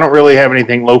 I don't really have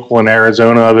anything local in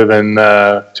Arizona other than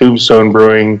Tombstone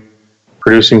Brewing,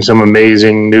 producing some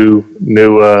amazing new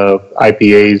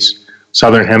IPAs,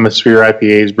 Southern Hemisphere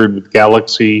IPAs brewed with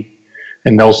Galaxy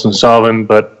and Nelson Sauvin.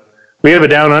 But we have a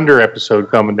Down Under episode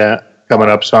coming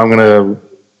up, so I'm going to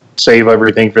save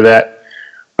everything for that.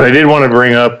 But I did want to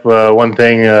bring up one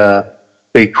thing.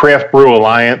 The Craft Brew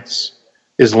Alliance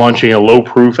is launching a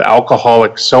low-proof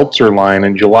alcoholic seltzer line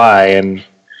in July, and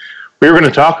we were going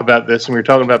to talk about this, and we were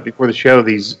talking about before the show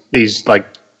these like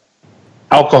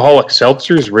alcoholic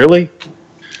seltzers, really?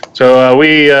 So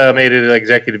we made an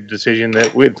executive decision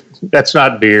that that's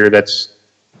not beer.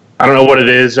 I don't know what it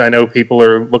is. I know people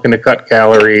are looking to cut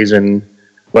calories,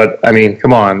 but I mean,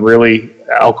 come on, really?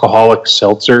 Alcoholic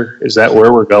seltzer? Is that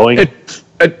where we're going?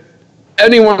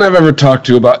 Anyone I've ever talked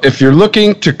to about, if you're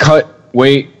looking to cut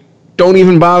weight, don't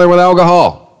even bother with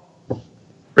alcohol.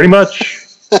 Pretty much.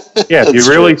 Yeah, if you're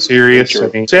really serious. I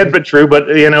mean, sad but true. But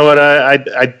you know what?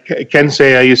 I can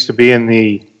say I used to be in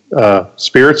the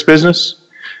spirits business,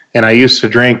 and I used to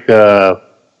drink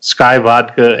Sky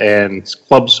vodka and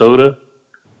club soda,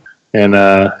 and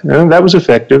that was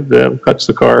effective. Cuts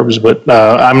the carbs, but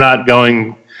I'm not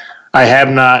going. I have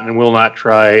not and will not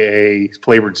try a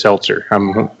flavored seltzer.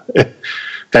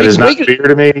 That is not beer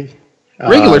to me.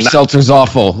 Regular seltzer's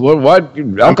awful. What?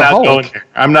 Alcoholic.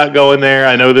 I'm not going there.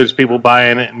 I know there's people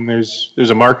buying it, and there's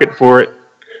a market for it.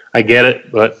 I get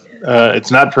it, but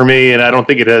it's not for me, and I don't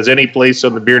think it has any place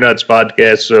on the Beer Nuts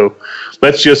podcast. So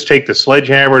let's just take the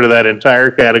sledgehammer to that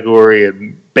entire category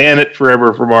and ban it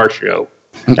forever from our show.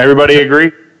 Everybody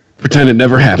agree? Pretend it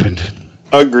never happened.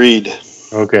 Agreed.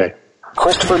 Okay.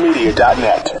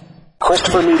 ChristopherMedia.net.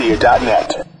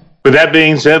 ChristopherMedia.net. With that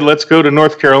being said, let's go to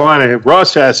North Carolina.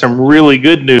 Ross has some really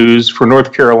good news for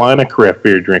North Carolina craft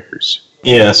beer drinkers.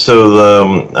 Yeah,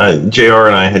 so JR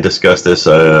and I had discussed this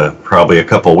probably a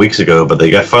couple of weeks ago, but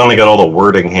they finally got all the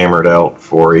wording hammered out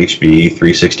for HB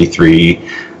 363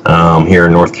 here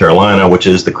in North Carolina, which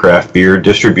is the Craft Beer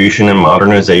Distribution and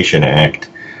Modernization Act.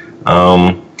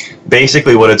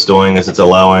 Basically what it's doing is it's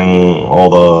allowing all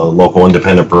the local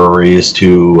independent breweries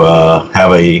to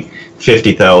have a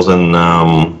 50,000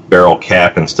 barrel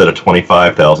cap instead of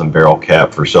 25,000 barrel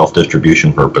cap for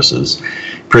self-distribution purposes.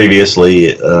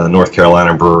 Previously, North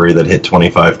Carolina brewery that hit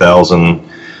 25,000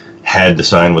 had to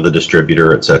sign with a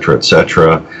distributor, et cetera, et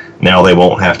cetera. Now they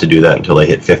won't have to do that until they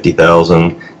hit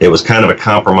 50,000. It was kind of a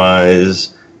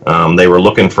compromise. They were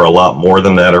looking for a lot more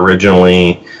than that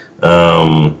originally.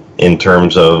 In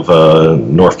terms of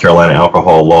North Carolina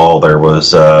alcohol law, there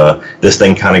was this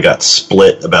thing kind of got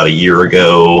split about a year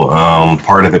ago.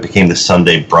 Part of it became the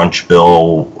Sunday brunch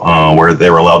bill, where they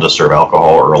were allowed to serve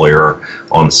alcohol earlier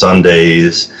on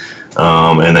Sundays,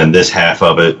 and then this half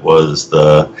of it was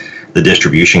the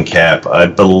distribution cap. I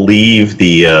believe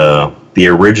the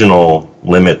original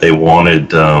limit they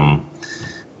wanted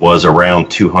was around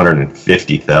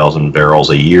 250,000 barrels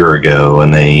a year ago,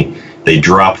 and they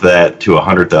dropped that to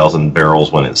 100,000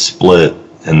 barrels when it split,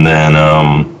 and then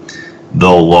the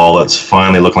law that's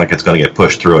finally looking like it's going to get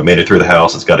pushed through. It made it through the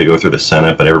House. It's got to go through the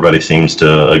Senate, but everybody seems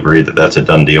to agree that that's a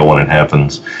done deal when it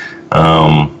happens.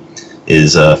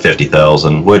 Is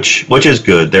 50,000, which is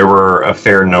good. There were a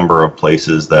fair number of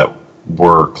places that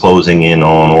were closing in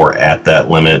on or at that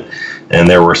limit, and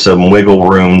there were some wiggle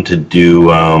room to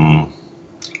do.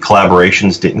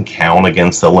 Collaborations didn't count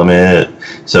against the limit,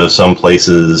 so some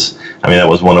places, I mean, that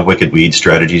was one of Wicked Weed's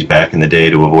strategies back in the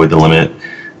day to avoid the limit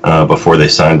before they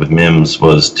signed with MIMS,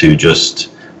 was to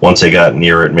just, once they got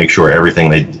near it, make sure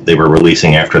everything they were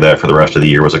releasing after that for the rest of the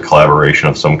year was a collaboration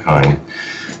of some kind.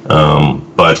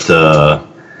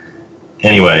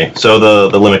 Anyway, so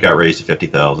the limit got raised to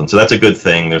 50,000, so that's a good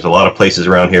thing. There's a lot of places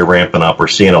around here ramping up. We're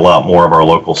seeing a lot more of our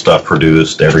local stuff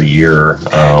produced every year.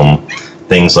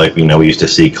 Things like, we used to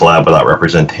see Collab Without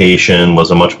Representation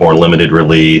was a much more limited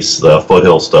release. The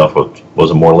Foothill stuff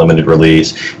was a more limited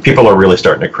release. People are really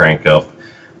starting to crank up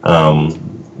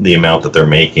the amount that they're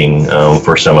making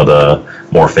for some of the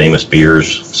more famous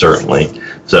beers, certainly.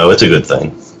 So it's a good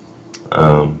thing.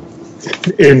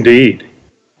 Indeed.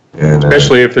 And,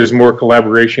 especially if there's more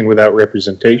collaboration without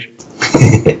representation.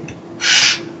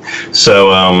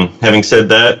 So, having said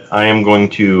that, I am going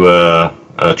to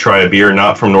try a beer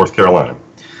not from North Carolina.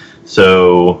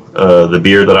 So the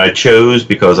beer that I chose,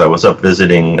 because I was up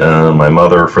visiting my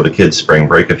mother for the kids' spring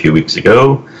break a few weeks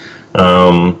ago,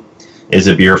 is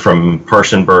a beer from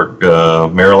Parsonburg,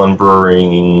 Maryland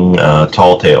Brewing,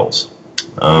 Tall Tales.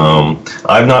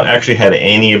 I've not actually had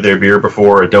any of their beer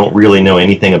before. I don't really know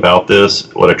anything about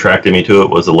this. What attracted me to it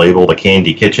was the label, the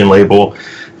Candy Kitchen label.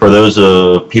 For those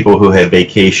people who have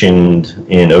vacationed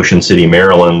in Ocean City,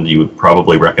 Maryland, you would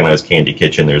probably recognize Candy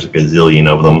Kitchen. There's a gazillion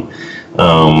of them.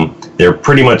 They're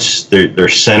pretty much, they're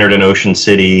centered in Ocean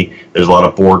City. There's a lot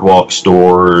of boardwalk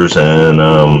stores, and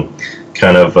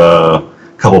kind of a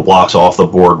couple blocks off the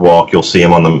boardwalk, you'll see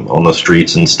them on the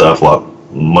streets and stuff,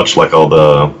 much like all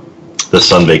the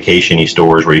Sun Vacation-y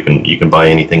stores where you can buy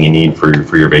anything you need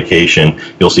for your vacation.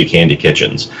 You'll see Candy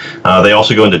Kitchens. They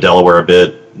also go into Delaware a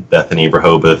bit. Bethany,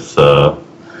 Rehoboth,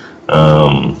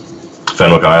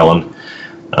 Fenwick Island.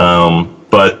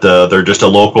 But they're just a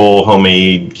local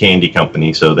homemade candy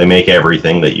company, so they make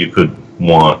everything that you could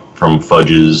want, from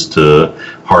fudges to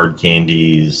hard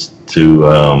candies to,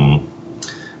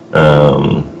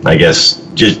 I guess,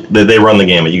 just they run the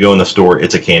gamut. You go in the store,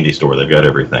 it's a candy store. They've got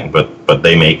everything, but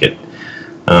they make it.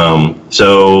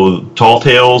 So Tall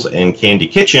Tales and Candy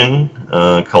Kitchen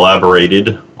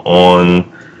collaborated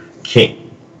on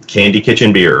Candy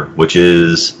Kitchen beer, which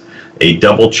is a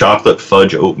double chocolate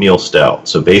fudge oatmeal stout.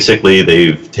 So basically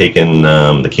they've taken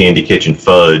the Candy Kitchen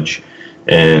fudge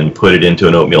and put it into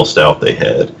an oatmeal stout they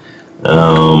had.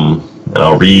 And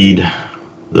I'll read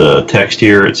the text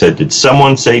here. It said, "Did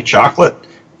someone say chocolate,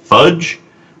 fudge,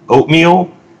 oatmeal,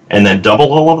 and then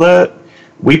double all of that?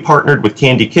 We partnered with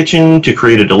Candy Kitchen to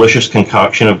create a delicious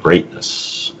concoction of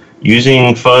greatness.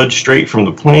 Using fudge straight from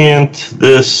the plant,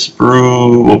 this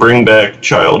brew will bring back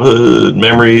childhood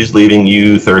memories, leaving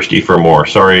you thirsty for more."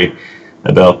 Sorry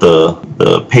about the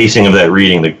pacing of that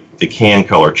reading. The can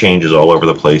color changes all over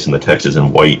the place, and the text is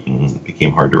in white, and it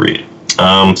became hard to read.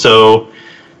 So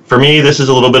for me, this is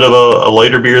a little bit of a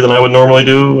lighter beer than I would normally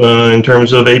do in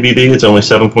terms of ABV. It's only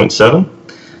 7.7.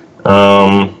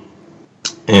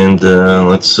 And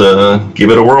let's give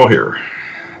it a whirl here.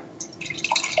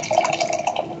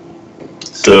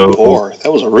 So good pour.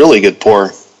 That was a really good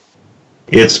pour.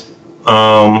 It's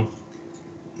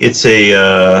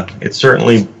it's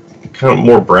certainly kind of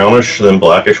more brownish than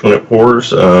blackish when it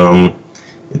pours.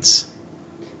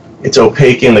 It's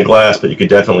opaque in the glass, but you could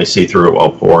definitely see through it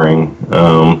while pouring.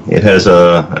 It has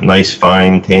a nice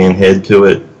fine tan head to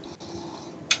it.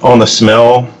 On the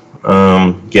smell,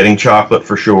 getting chocolate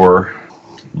for sure.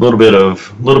 A little bit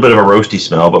of a roasty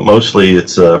smell, but mostly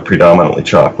it's predominantly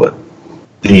chocolate.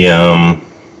 The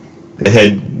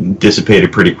head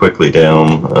dissipated pretty quickly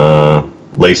down.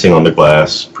 Lacing on the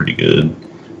glass, pretty good.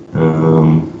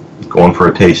 Going for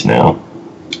a taste now.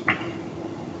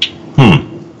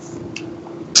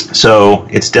 So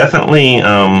it's definitely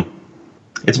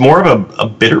it's more of a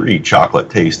bittery chocolate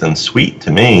taste than sweet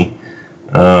to me.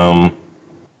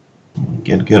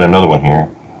 Get another one here.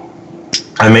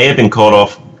 I may have been caught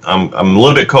off. I'm a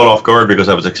little bit caught off guard because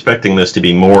I was expecting this to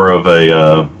be more of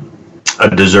a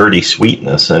desserty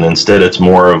sweetness, and instead it's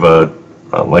more of a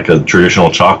like a traditional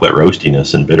chocolate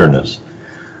roastiness and bitterness.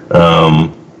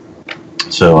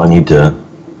 So I need to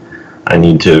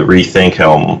rethink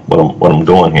what I'm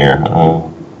doing here.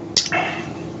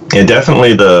 And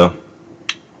definitely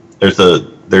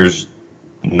there's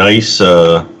nice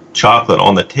chocolate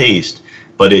on the taste,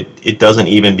 but it doesn't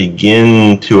even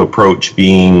begin to approach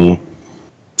being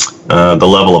the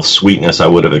level of sweetness I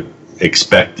would have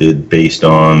expected based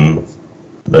on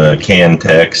the can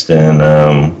text and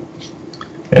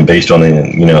based on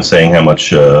the saying how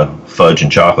much fudge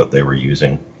and chocolate they were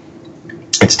using.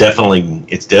 It's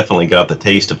definitely got the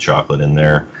taste of chocolate in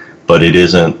there, but it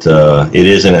isn't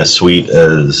as sweet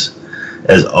as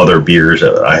other beers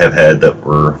that I have had that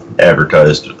were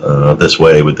advertised this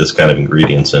way with this kind of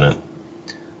ingredients in it.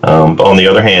 But on the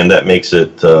other hand, that makes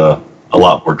it a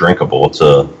lot more drinkable.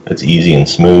 It's easy and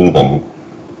smooth, and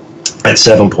at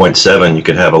 7.7, you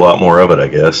could have a lot more of it, I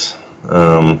guess.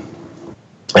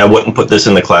 I wouldn't put this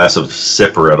in the class of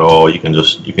sipper at all. You can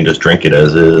just drink it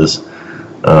as is.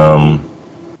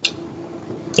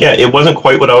 Yeah, it wasn't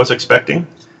quite what I was expecting,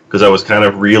 because I was kind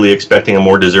of really expecting a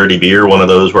more desserty beer, one of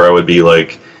those where I would be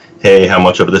like, hey, how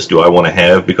much of this do I want to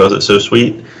have because it's so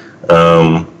sweet?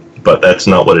 But that's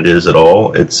not what it is at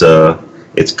all. It's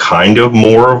kind of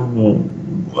more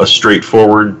a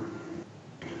straightforward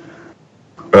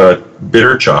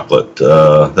bitter chocolate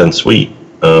than sweet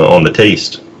on the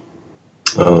taste.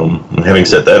 And having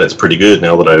said that, it's pretty good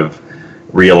now that I've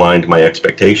realigned my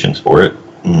expectations for it.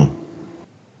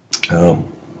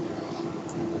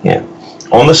 Yeah.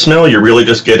 On the smell, you're really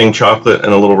just getting chocolate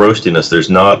and a little roastiness. There's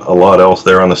not a lot else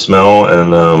there on the smell,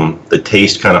 and the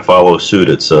taste kind of follows suit.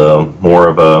 It's more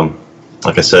of a,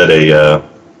 like I said, a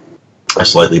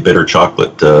slightly bitter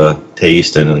chocolate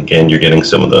taste, and again, you're getting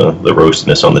some of the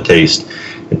roastiness on the taste.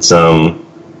 It's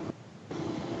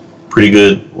pretty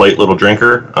good, light little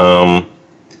drinker.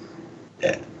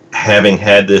 Having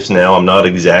had this now, I'm not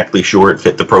exactly sure it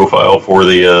fit the profile for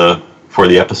the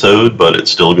episode, but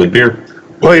it's still a good beer.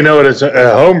 Well, as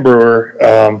a home brewer,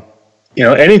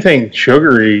 anything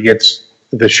sugary gets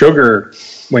the sugar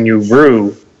when you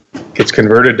brew gets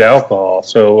converted to alcohol.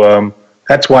 So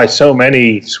that's why so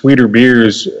many sweeter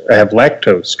beers have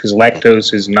lactose, because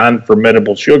lactose is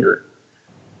non-fermentable sugar.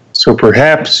 So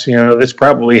perhaps this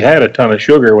probably had a ton of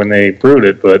sugar when they brewed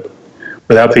it, but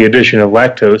without the addition of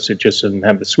lactose, it just doesn't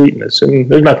have the sweetness, and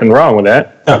there's nothing wrong with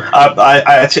that. No,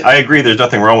 I agree. There's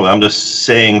nothing wrong with it. I'm just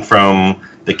saying from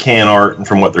the can art and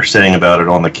from what they're saying about it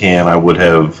on the can, I would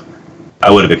have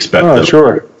expected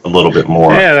a little bit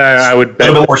more. Yeah, I would bet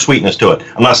a little bit more sweetness to it.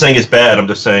 I'm not saying it's bad. I'm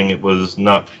just saying it was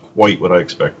not quite what I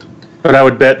expected. But I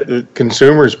would bet that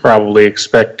consumers probably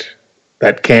expect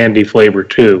that candy flavor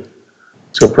too.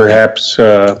 So perhaps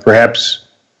the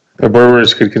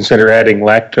brewers could consider adding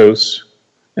lactose,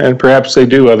 and perhaps they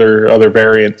do other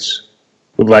variants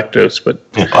with lactose. But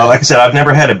like I said, I've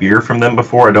never had a beer from them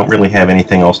before. I don't really have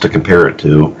anything else to compare it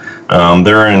to.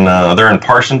 They're in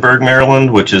Parsonsburg,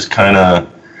 Maryland, which is kind of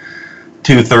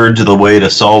 2/3 of the way to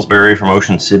Salisbury from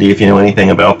Ocean City, if you know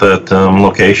anything about that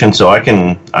location. So I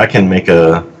can make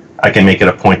it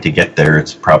a point to get there.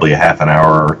 It's probably a half an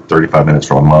hour or 35 minutes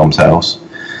from my mom's house.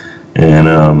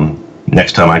 And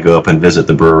next time I go up and visit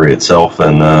the brewery itself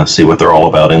and see what they're all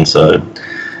about inside.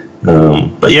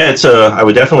 But yeah, I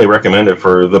would definitely recommend it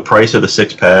for the price of the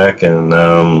 6-pack and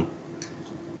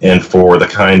for the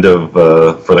kind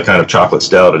of chocolate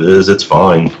stout it is. It's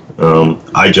fine.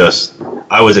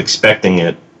 I was expecting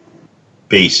it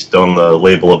based on the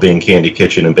label of being Candy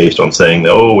Kitchen and based on saying,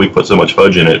 oh, we put so much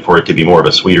fudge in it for it to be more of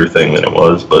a sweeter thing than it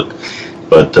was, but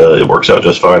it works out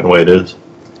just fine the way it is.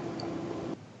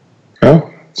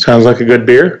 Well, sounds like a good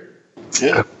beer.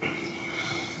 Yeah.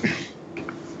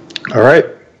 All right.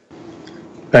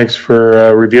 Thanks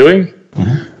for reviewing.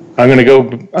 Mm-hmm. I'm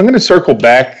going to circle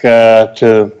back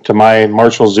to my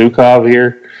Marshall Zukov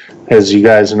here. As you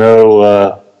guys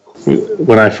know,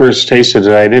 when I first tasted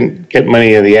it, I didn't get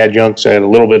many of the adjuncts. I had a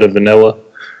little bit of vanilla.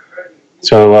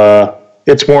 So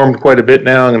it's warmed quite a bit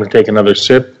now. I'm going to take another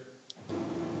sip.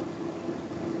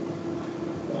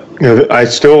 I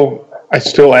still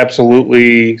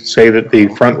absolutely say that the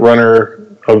front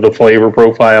runner of the flavor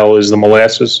profile is the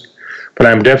molasses, but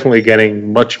I'm definitely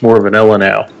getting much more vanilla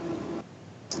now.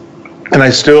 And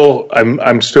I'm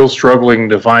still struggling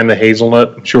to find the hazelnut.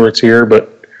 I'm sure it's here,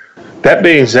 but that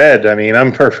being said, I mean,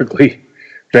 I'm perfectly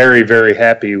very, very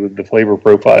happy with the flavor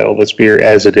profile of this beer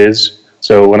as it is.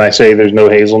 So when I say there's no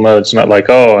hazelnut, it's not like,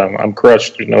 oh, I'm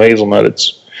crushed. There's no hazelnut.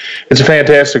 It's a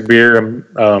fantastic beer.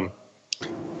 The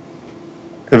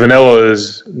vanilla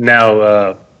is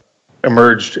now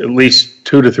emerged at least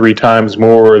 2 to 3 times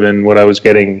more than what I was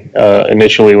getting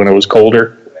initially when it was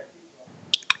colder.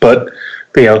 But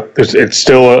it's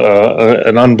still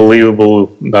an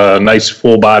unbelievable, nice,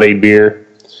 full-bodied beer.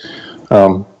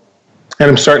 And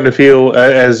I'm starting to feel,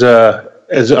 as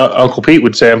Uncle Pete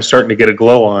would say, I'm starting to get a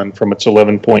glow on from its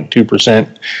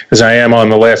 11.2%, as I am on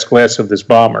the last glass of this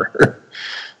bomber.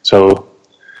 So,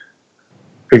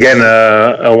 again,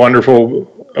 a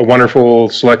wonderful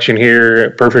selection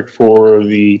here, perfect for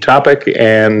the topic,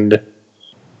 and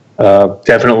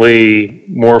definitely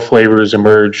more flavors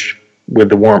emerge with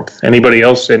the warmth. Anybody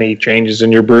else? Any changes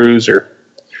in your brews or?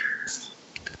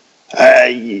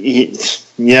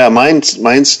 Yeah,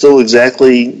 mine's still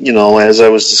exactly, as I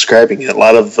was describing it. A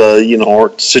lot of,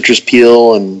 citrus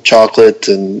peel and chocolate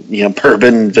and,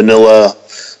 bourbon, vanilla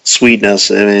sweetness.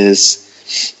 I mean,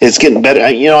 it's getting better.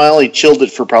 I only chilled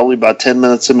it for probably about 10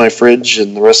 minutes in my fridge,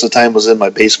 and the rest of the time was in my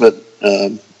basement,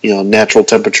 natural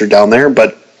temperature down there.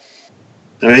 But,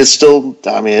 I mean,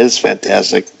 it's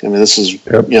fantastic. I mean, this is,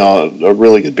 a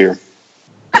really good beer.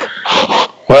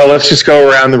 Well, let's just go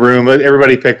around the room.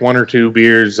 Everybody pick 1 or 2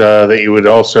 beers that you would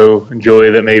also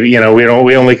enjoy. That maybe we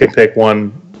only can pick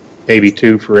 1, maybe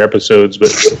 2 for episodes.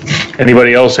 But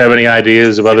anybody else have any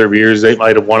ideas of other beers they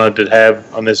might have wanted to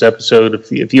have on this episode?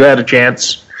 If you had a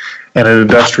chance and an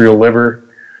industrial liver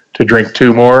to drink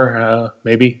 2 more,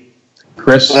 maybe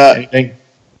Chris, anything?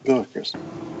 Go ahead, Chris.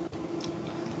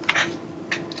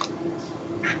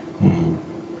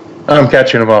 I'm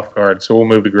catching him off guard, so we'll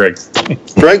move to Greg.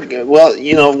 Greg, well,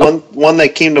 one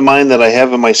that came to mind that I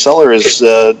have in my cellar is,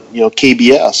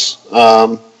 KBS.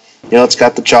 It's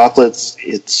got the chocolates,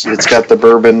 it's got the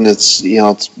bourbon, it's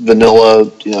vanilla,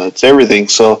 it's everything.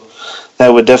 So that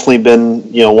would definitely been,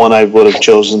 one I would have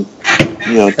chosen,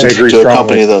 to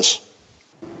accompany this.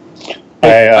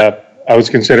 I was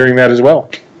considering that as well.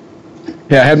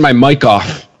 Yeah, I had my mic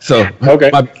off, so okay,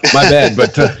 my bad,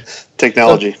 but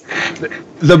technology.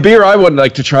 The beer I would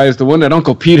like to try is the one that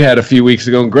Uncle Pete had a few weeks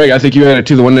ago. And Greg, I think you had it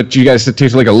too. The one that you guys said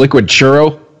tasted like a liquid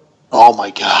churro. Oh my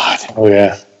God! Oh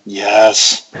yeah.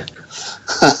 Yes.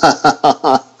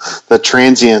 The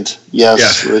transient.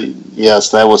 Yes.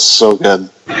 Yes, that was so good.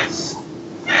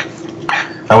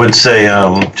 I would say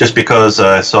just because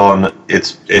I saw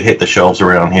it hit the shelves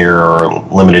around here, or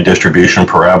limited distribution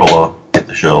Parabola hit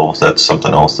the shelves. That's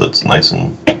something else that's nice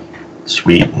and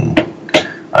sweet and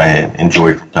I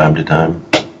enjoy from time to time.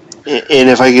 And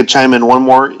if I could chime in one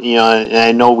more, and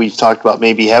I know we've talked about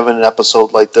maybe having an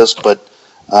episode like this, but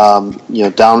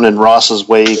down in Ross's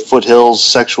Way, Foothills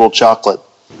Sexual Chocolate.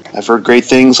 I've heard great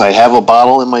things. I have a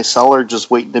bottle in my cellar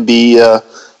just waiting to be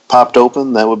popped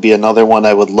open. That would be another one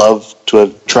I would love to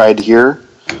have tried here,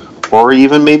 or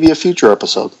even maybe a future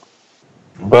episode.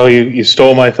 Well, you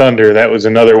stole my thunder. That was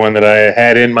another one that I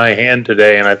had in my hand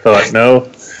today, and I thought, no,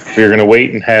 we're going to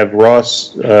wait and have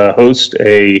Ross host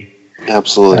a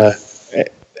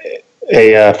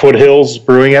Foothills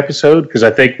Brewing episode, because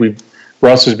I think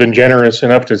Ross has been generous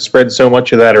enough to spread so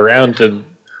much of that around to.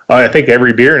 I think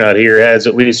every beer nut here has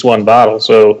at least 1 bottle.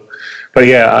 So, but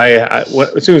yeah,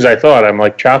 as soon as I thought, I'm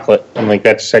like chocolate. I'm like,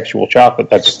 that's sexual chocolate.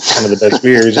 That's one of the best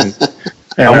beers. And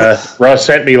Ross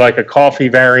sent me like a coffee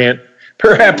variant.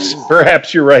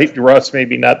 Perhaps you're right. Ross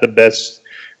maybe not the best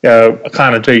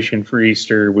connotation for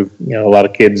Easter with a lot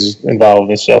of kids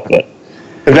involved and stuff. But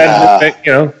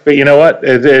you know what?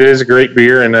 It is a great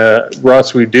beer, and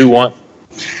Ross, we do want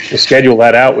to schedule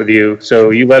that out with you. So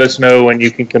you let us know when you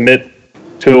can commit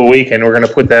to a week, and we're going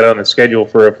to put that on the schedule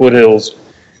for a Foothills.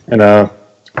 And I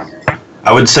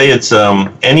would say it's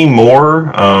any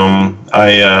more.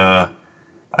 I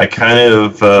kind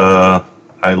of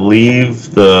I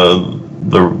leave the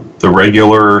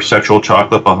regular sexual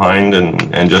chocolate behind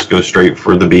and just go straight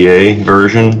for the BA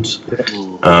versions.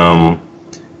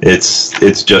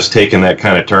 It's just taken that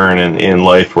kind of turn in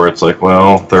life where it's like,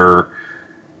 well,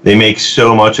 they make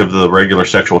so much of the regular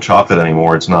sexual chocolate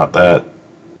anymore. It's not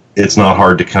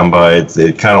hard to come by.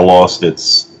 It kind of lost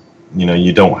its,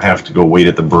 you don't have to go wait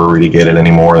at the brewery to get it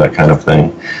anymore, that kind of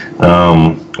thing.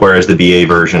 Whereas the BA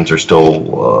versions are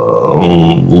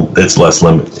still, it's less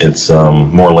it's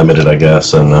more limited, I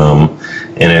guess, and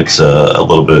it's a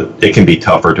little bit, it can be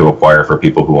tougher to acquire for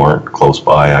people who aren't close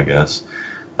by, I guess.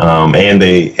 And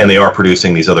they are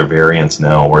producing these other variants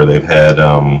now where they've had,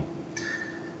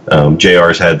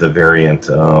 JR's had the variant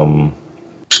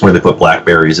where they put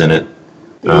blackberries in it.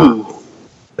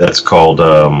 That's called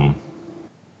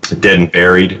Dead and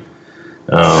Buried.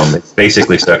 It's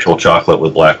basically sexual chocolate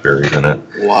with blackberries in it.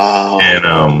 Wow.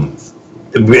 And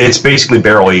it's basically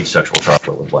barrel-aged sexual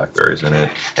chocolate with blackberries in it.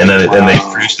 And then and they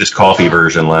produced this coffee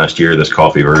version last year, this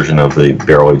coffee version of the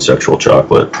barrel-aged sexual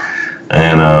chocolate.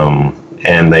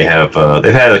 And they've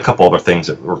had a couple other things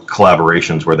that were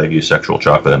collaborations where they've used sexual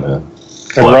chocolate in it.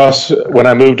 And Ross, when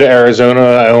I moved to Arizona,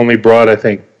 I only brought, I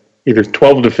think, either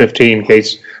 12 to 15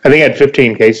 cases. I think I had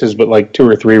 15 cases, but like 2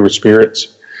 or 3 were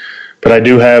spirits. But I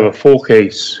do have a full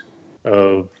case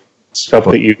of stuff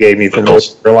that you gave me from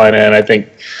North Carolina, and I think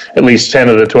at least 10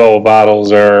 of the 12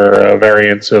 bottles are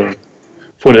variants of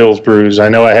Foothills brews. I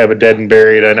know I have a Dead and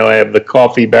Buried. I know I have the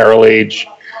coffee barrel aged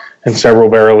and several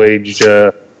barrel aged.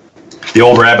 The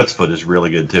Old Rabbit's Foot is really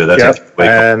good too.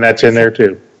 And that's in there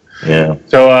too. Yeah.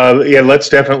 So let's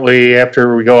definitely,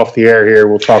 after we go off the air here,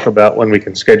 we'll talk about when we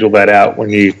can schedule that out, when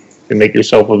you can make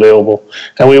yourself available,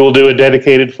 and we will do a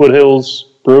dedicated Foothills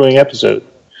brewing episode.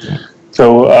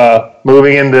 So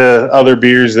moving into other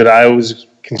beers that I was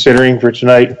considering for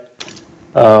tonight,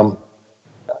 I'm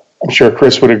sure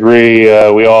Chris would agree.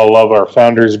 We all love our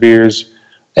Founders beers,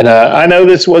 and I know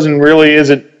this isn't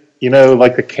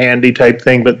like the candy type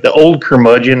thing, but the Old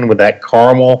Curmudgeon with that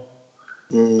caramel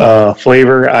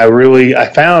flavor,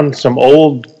 I found some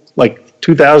old like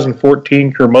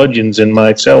 2014 Curmudgeons in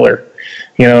my cellar,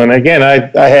 and again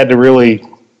I had to really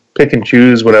pick and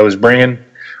choose what I was bringing.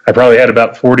 I probably had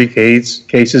about 40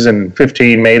 cases and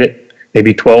 15 made it.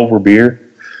 Maybe 12 were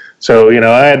beer. So,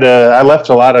 I left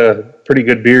a lot of pretty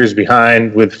good beers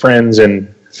behind with friends,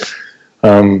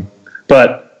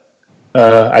 but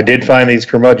I did find these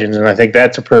Curmudgeons, and I think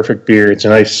that's a perfect beer. It's a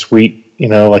nice sweet,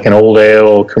 like an old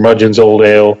ale, Curmudgeon's old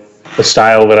ale, a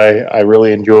style that I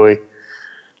really enjoy.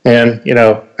 And,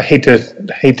 I hate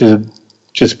to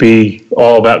just be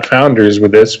all about Founders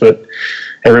with this, but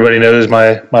everybody knows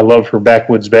my love for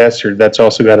Backwoods Bastard. That's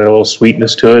also got a little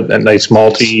sweetness to it, that nice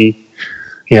malty,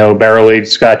 barrel-aged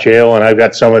Scotch ale. And I've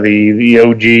got some of the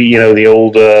OG, the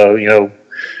old,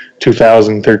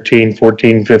 2013,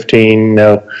 14, 15.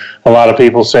 A lot of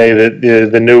people say that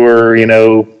the newer,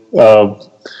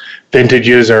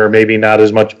 vintages are maybe not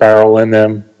as much barrel in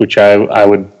them, which I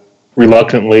would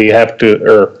reluctantly have to,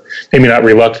 or maybe not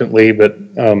reluctantly, but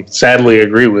sadly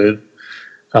agree with.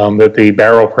 That the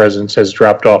barrel presence has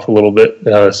dropped off a little bit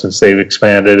since they've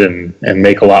expanded and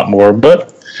make a lot more.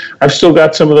 But I've still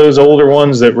got some of those older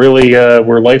ones that really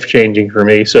were life-changing for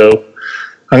me. So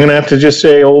I'm going to have to just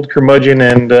say Old Curmudgeon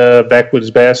and Backwoods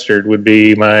Bastard would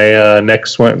be my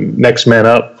next man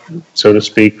up, so to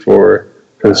speak, for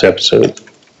this episode.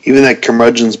 Even that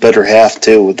Curmudgeon's better half,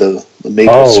 too, with the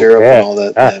maple syrup and all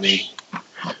that. Gosh. I mean,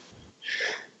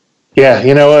 yeah,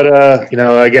 you know what?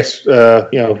 I guess,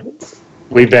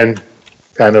 we've been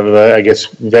kind of,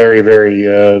 very,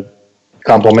 very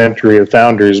complimentary of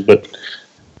Founders, but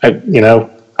I'm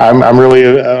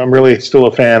really still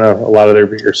a fan of a lot of their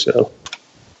beers. So,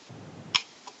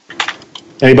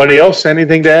 anybody else?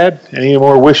 Anything to add? Any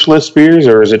more wish list beers,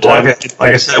 or is it time? Like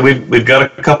I said, we've got a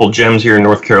couple gems here in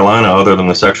North Carolina, other than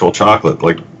the sexual chocolate.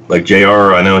 Like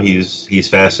JR, I know he's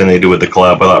fascinated with the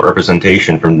collab without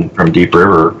representation from Deep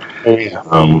River. Oh yeah.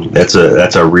 That's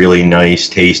a really nice,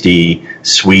 tasty,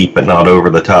 sweet but not over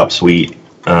the top sweet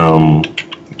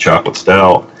chocolate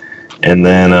stout, and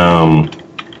then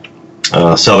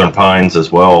Southern Pines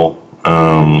as well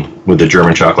with the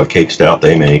German chocolate cake stout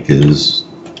they make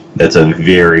that's a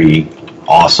very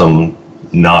awesome,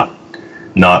 not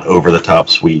over the top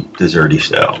sweet desserty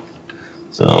stout.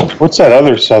 So what's that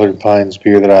other Southern Pines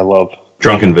beer that I love?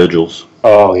 Drunken Vigils.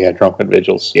 Oh yeah, Drunken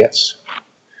Vigils. Yes,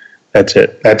 that's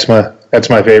it. That's my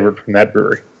favorite from that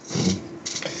brewery.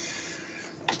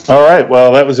 All right.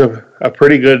 Well, that was a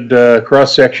pretty good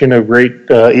cross section of great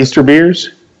Easter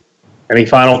beers. Any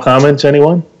final comments,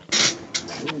 anyone?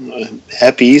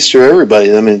 Happy Easter,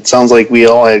 everybody. I mean, it sounds like we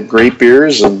all had great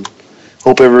beers, and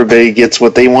hope everybody gets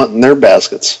what they want in their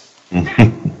baskets.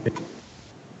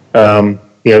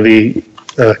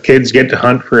 The kids get to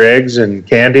hunt for eggs and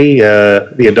candy.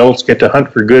 The adults get to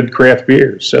hunt for good craft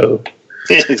beer. So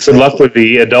Good luck with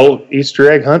the adult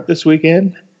Easter egg hunt this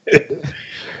weekend.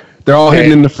 They're all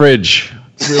hidden in the fridge.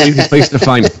 It's a really easy place to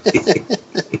find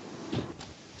it.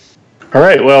 All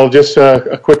right, well, just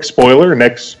a quick spoiler.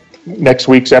 Next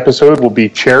week's episode will be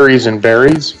cherries and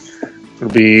berries. It'll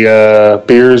be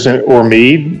beers or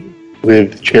mead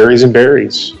with cherries and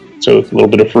berries. So a little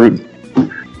bit of fruit.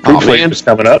 Fruit flavors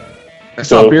coming up. I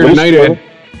saw beer tonight at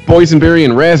boysenberry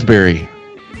and raspberry.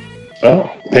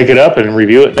 Oh, pick it up and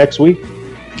review it next week.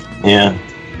 Yeah.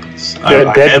 Dead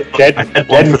and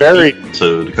Buried.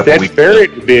 Dead and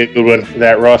Buried would be a good one for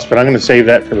that, Ross, but I'm going to save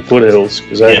that for the Foothills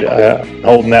because I'm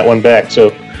holding that one back.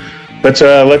 So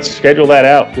let's schedule that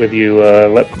out with you.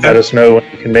 Let us know when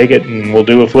you can make it, and we'll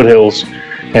do a Foothills.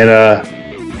 And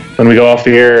when we go off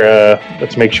the air,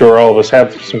 let's make sure all of us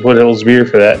have some Foothills beer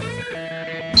for that.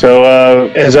 So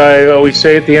as I always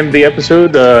say at the end of the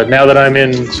episode, now that I'm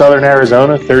in southern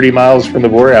Arizona, 30 miles from the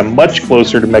border, I'm much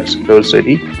closer to Mexico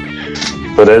City.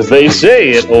 But as they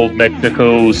say in old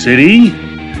Mexico City,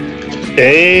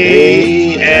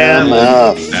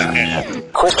 AMF.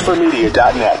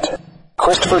 ChristopherMedia.net.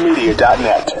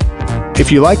 ChristopherMedia.net.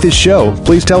 If you like this show,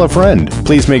 please tell a friend.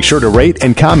 Please make sure to rate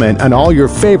and comment on all your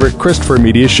favorite Christopher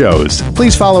Media shows.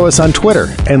 Please follow us on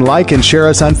Twitter and like and share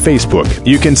us on Facebook.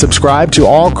 You can subscribe to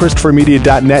all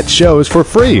ChristopherMedia.net shows for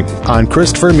free on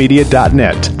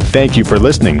ChristopherMedia.net. Thank you for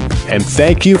listening, and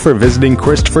thank you for visiting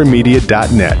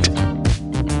ChristopherMedia.net.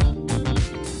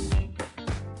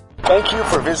 Thank you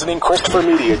for visiting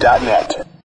ChristopherMedia.net.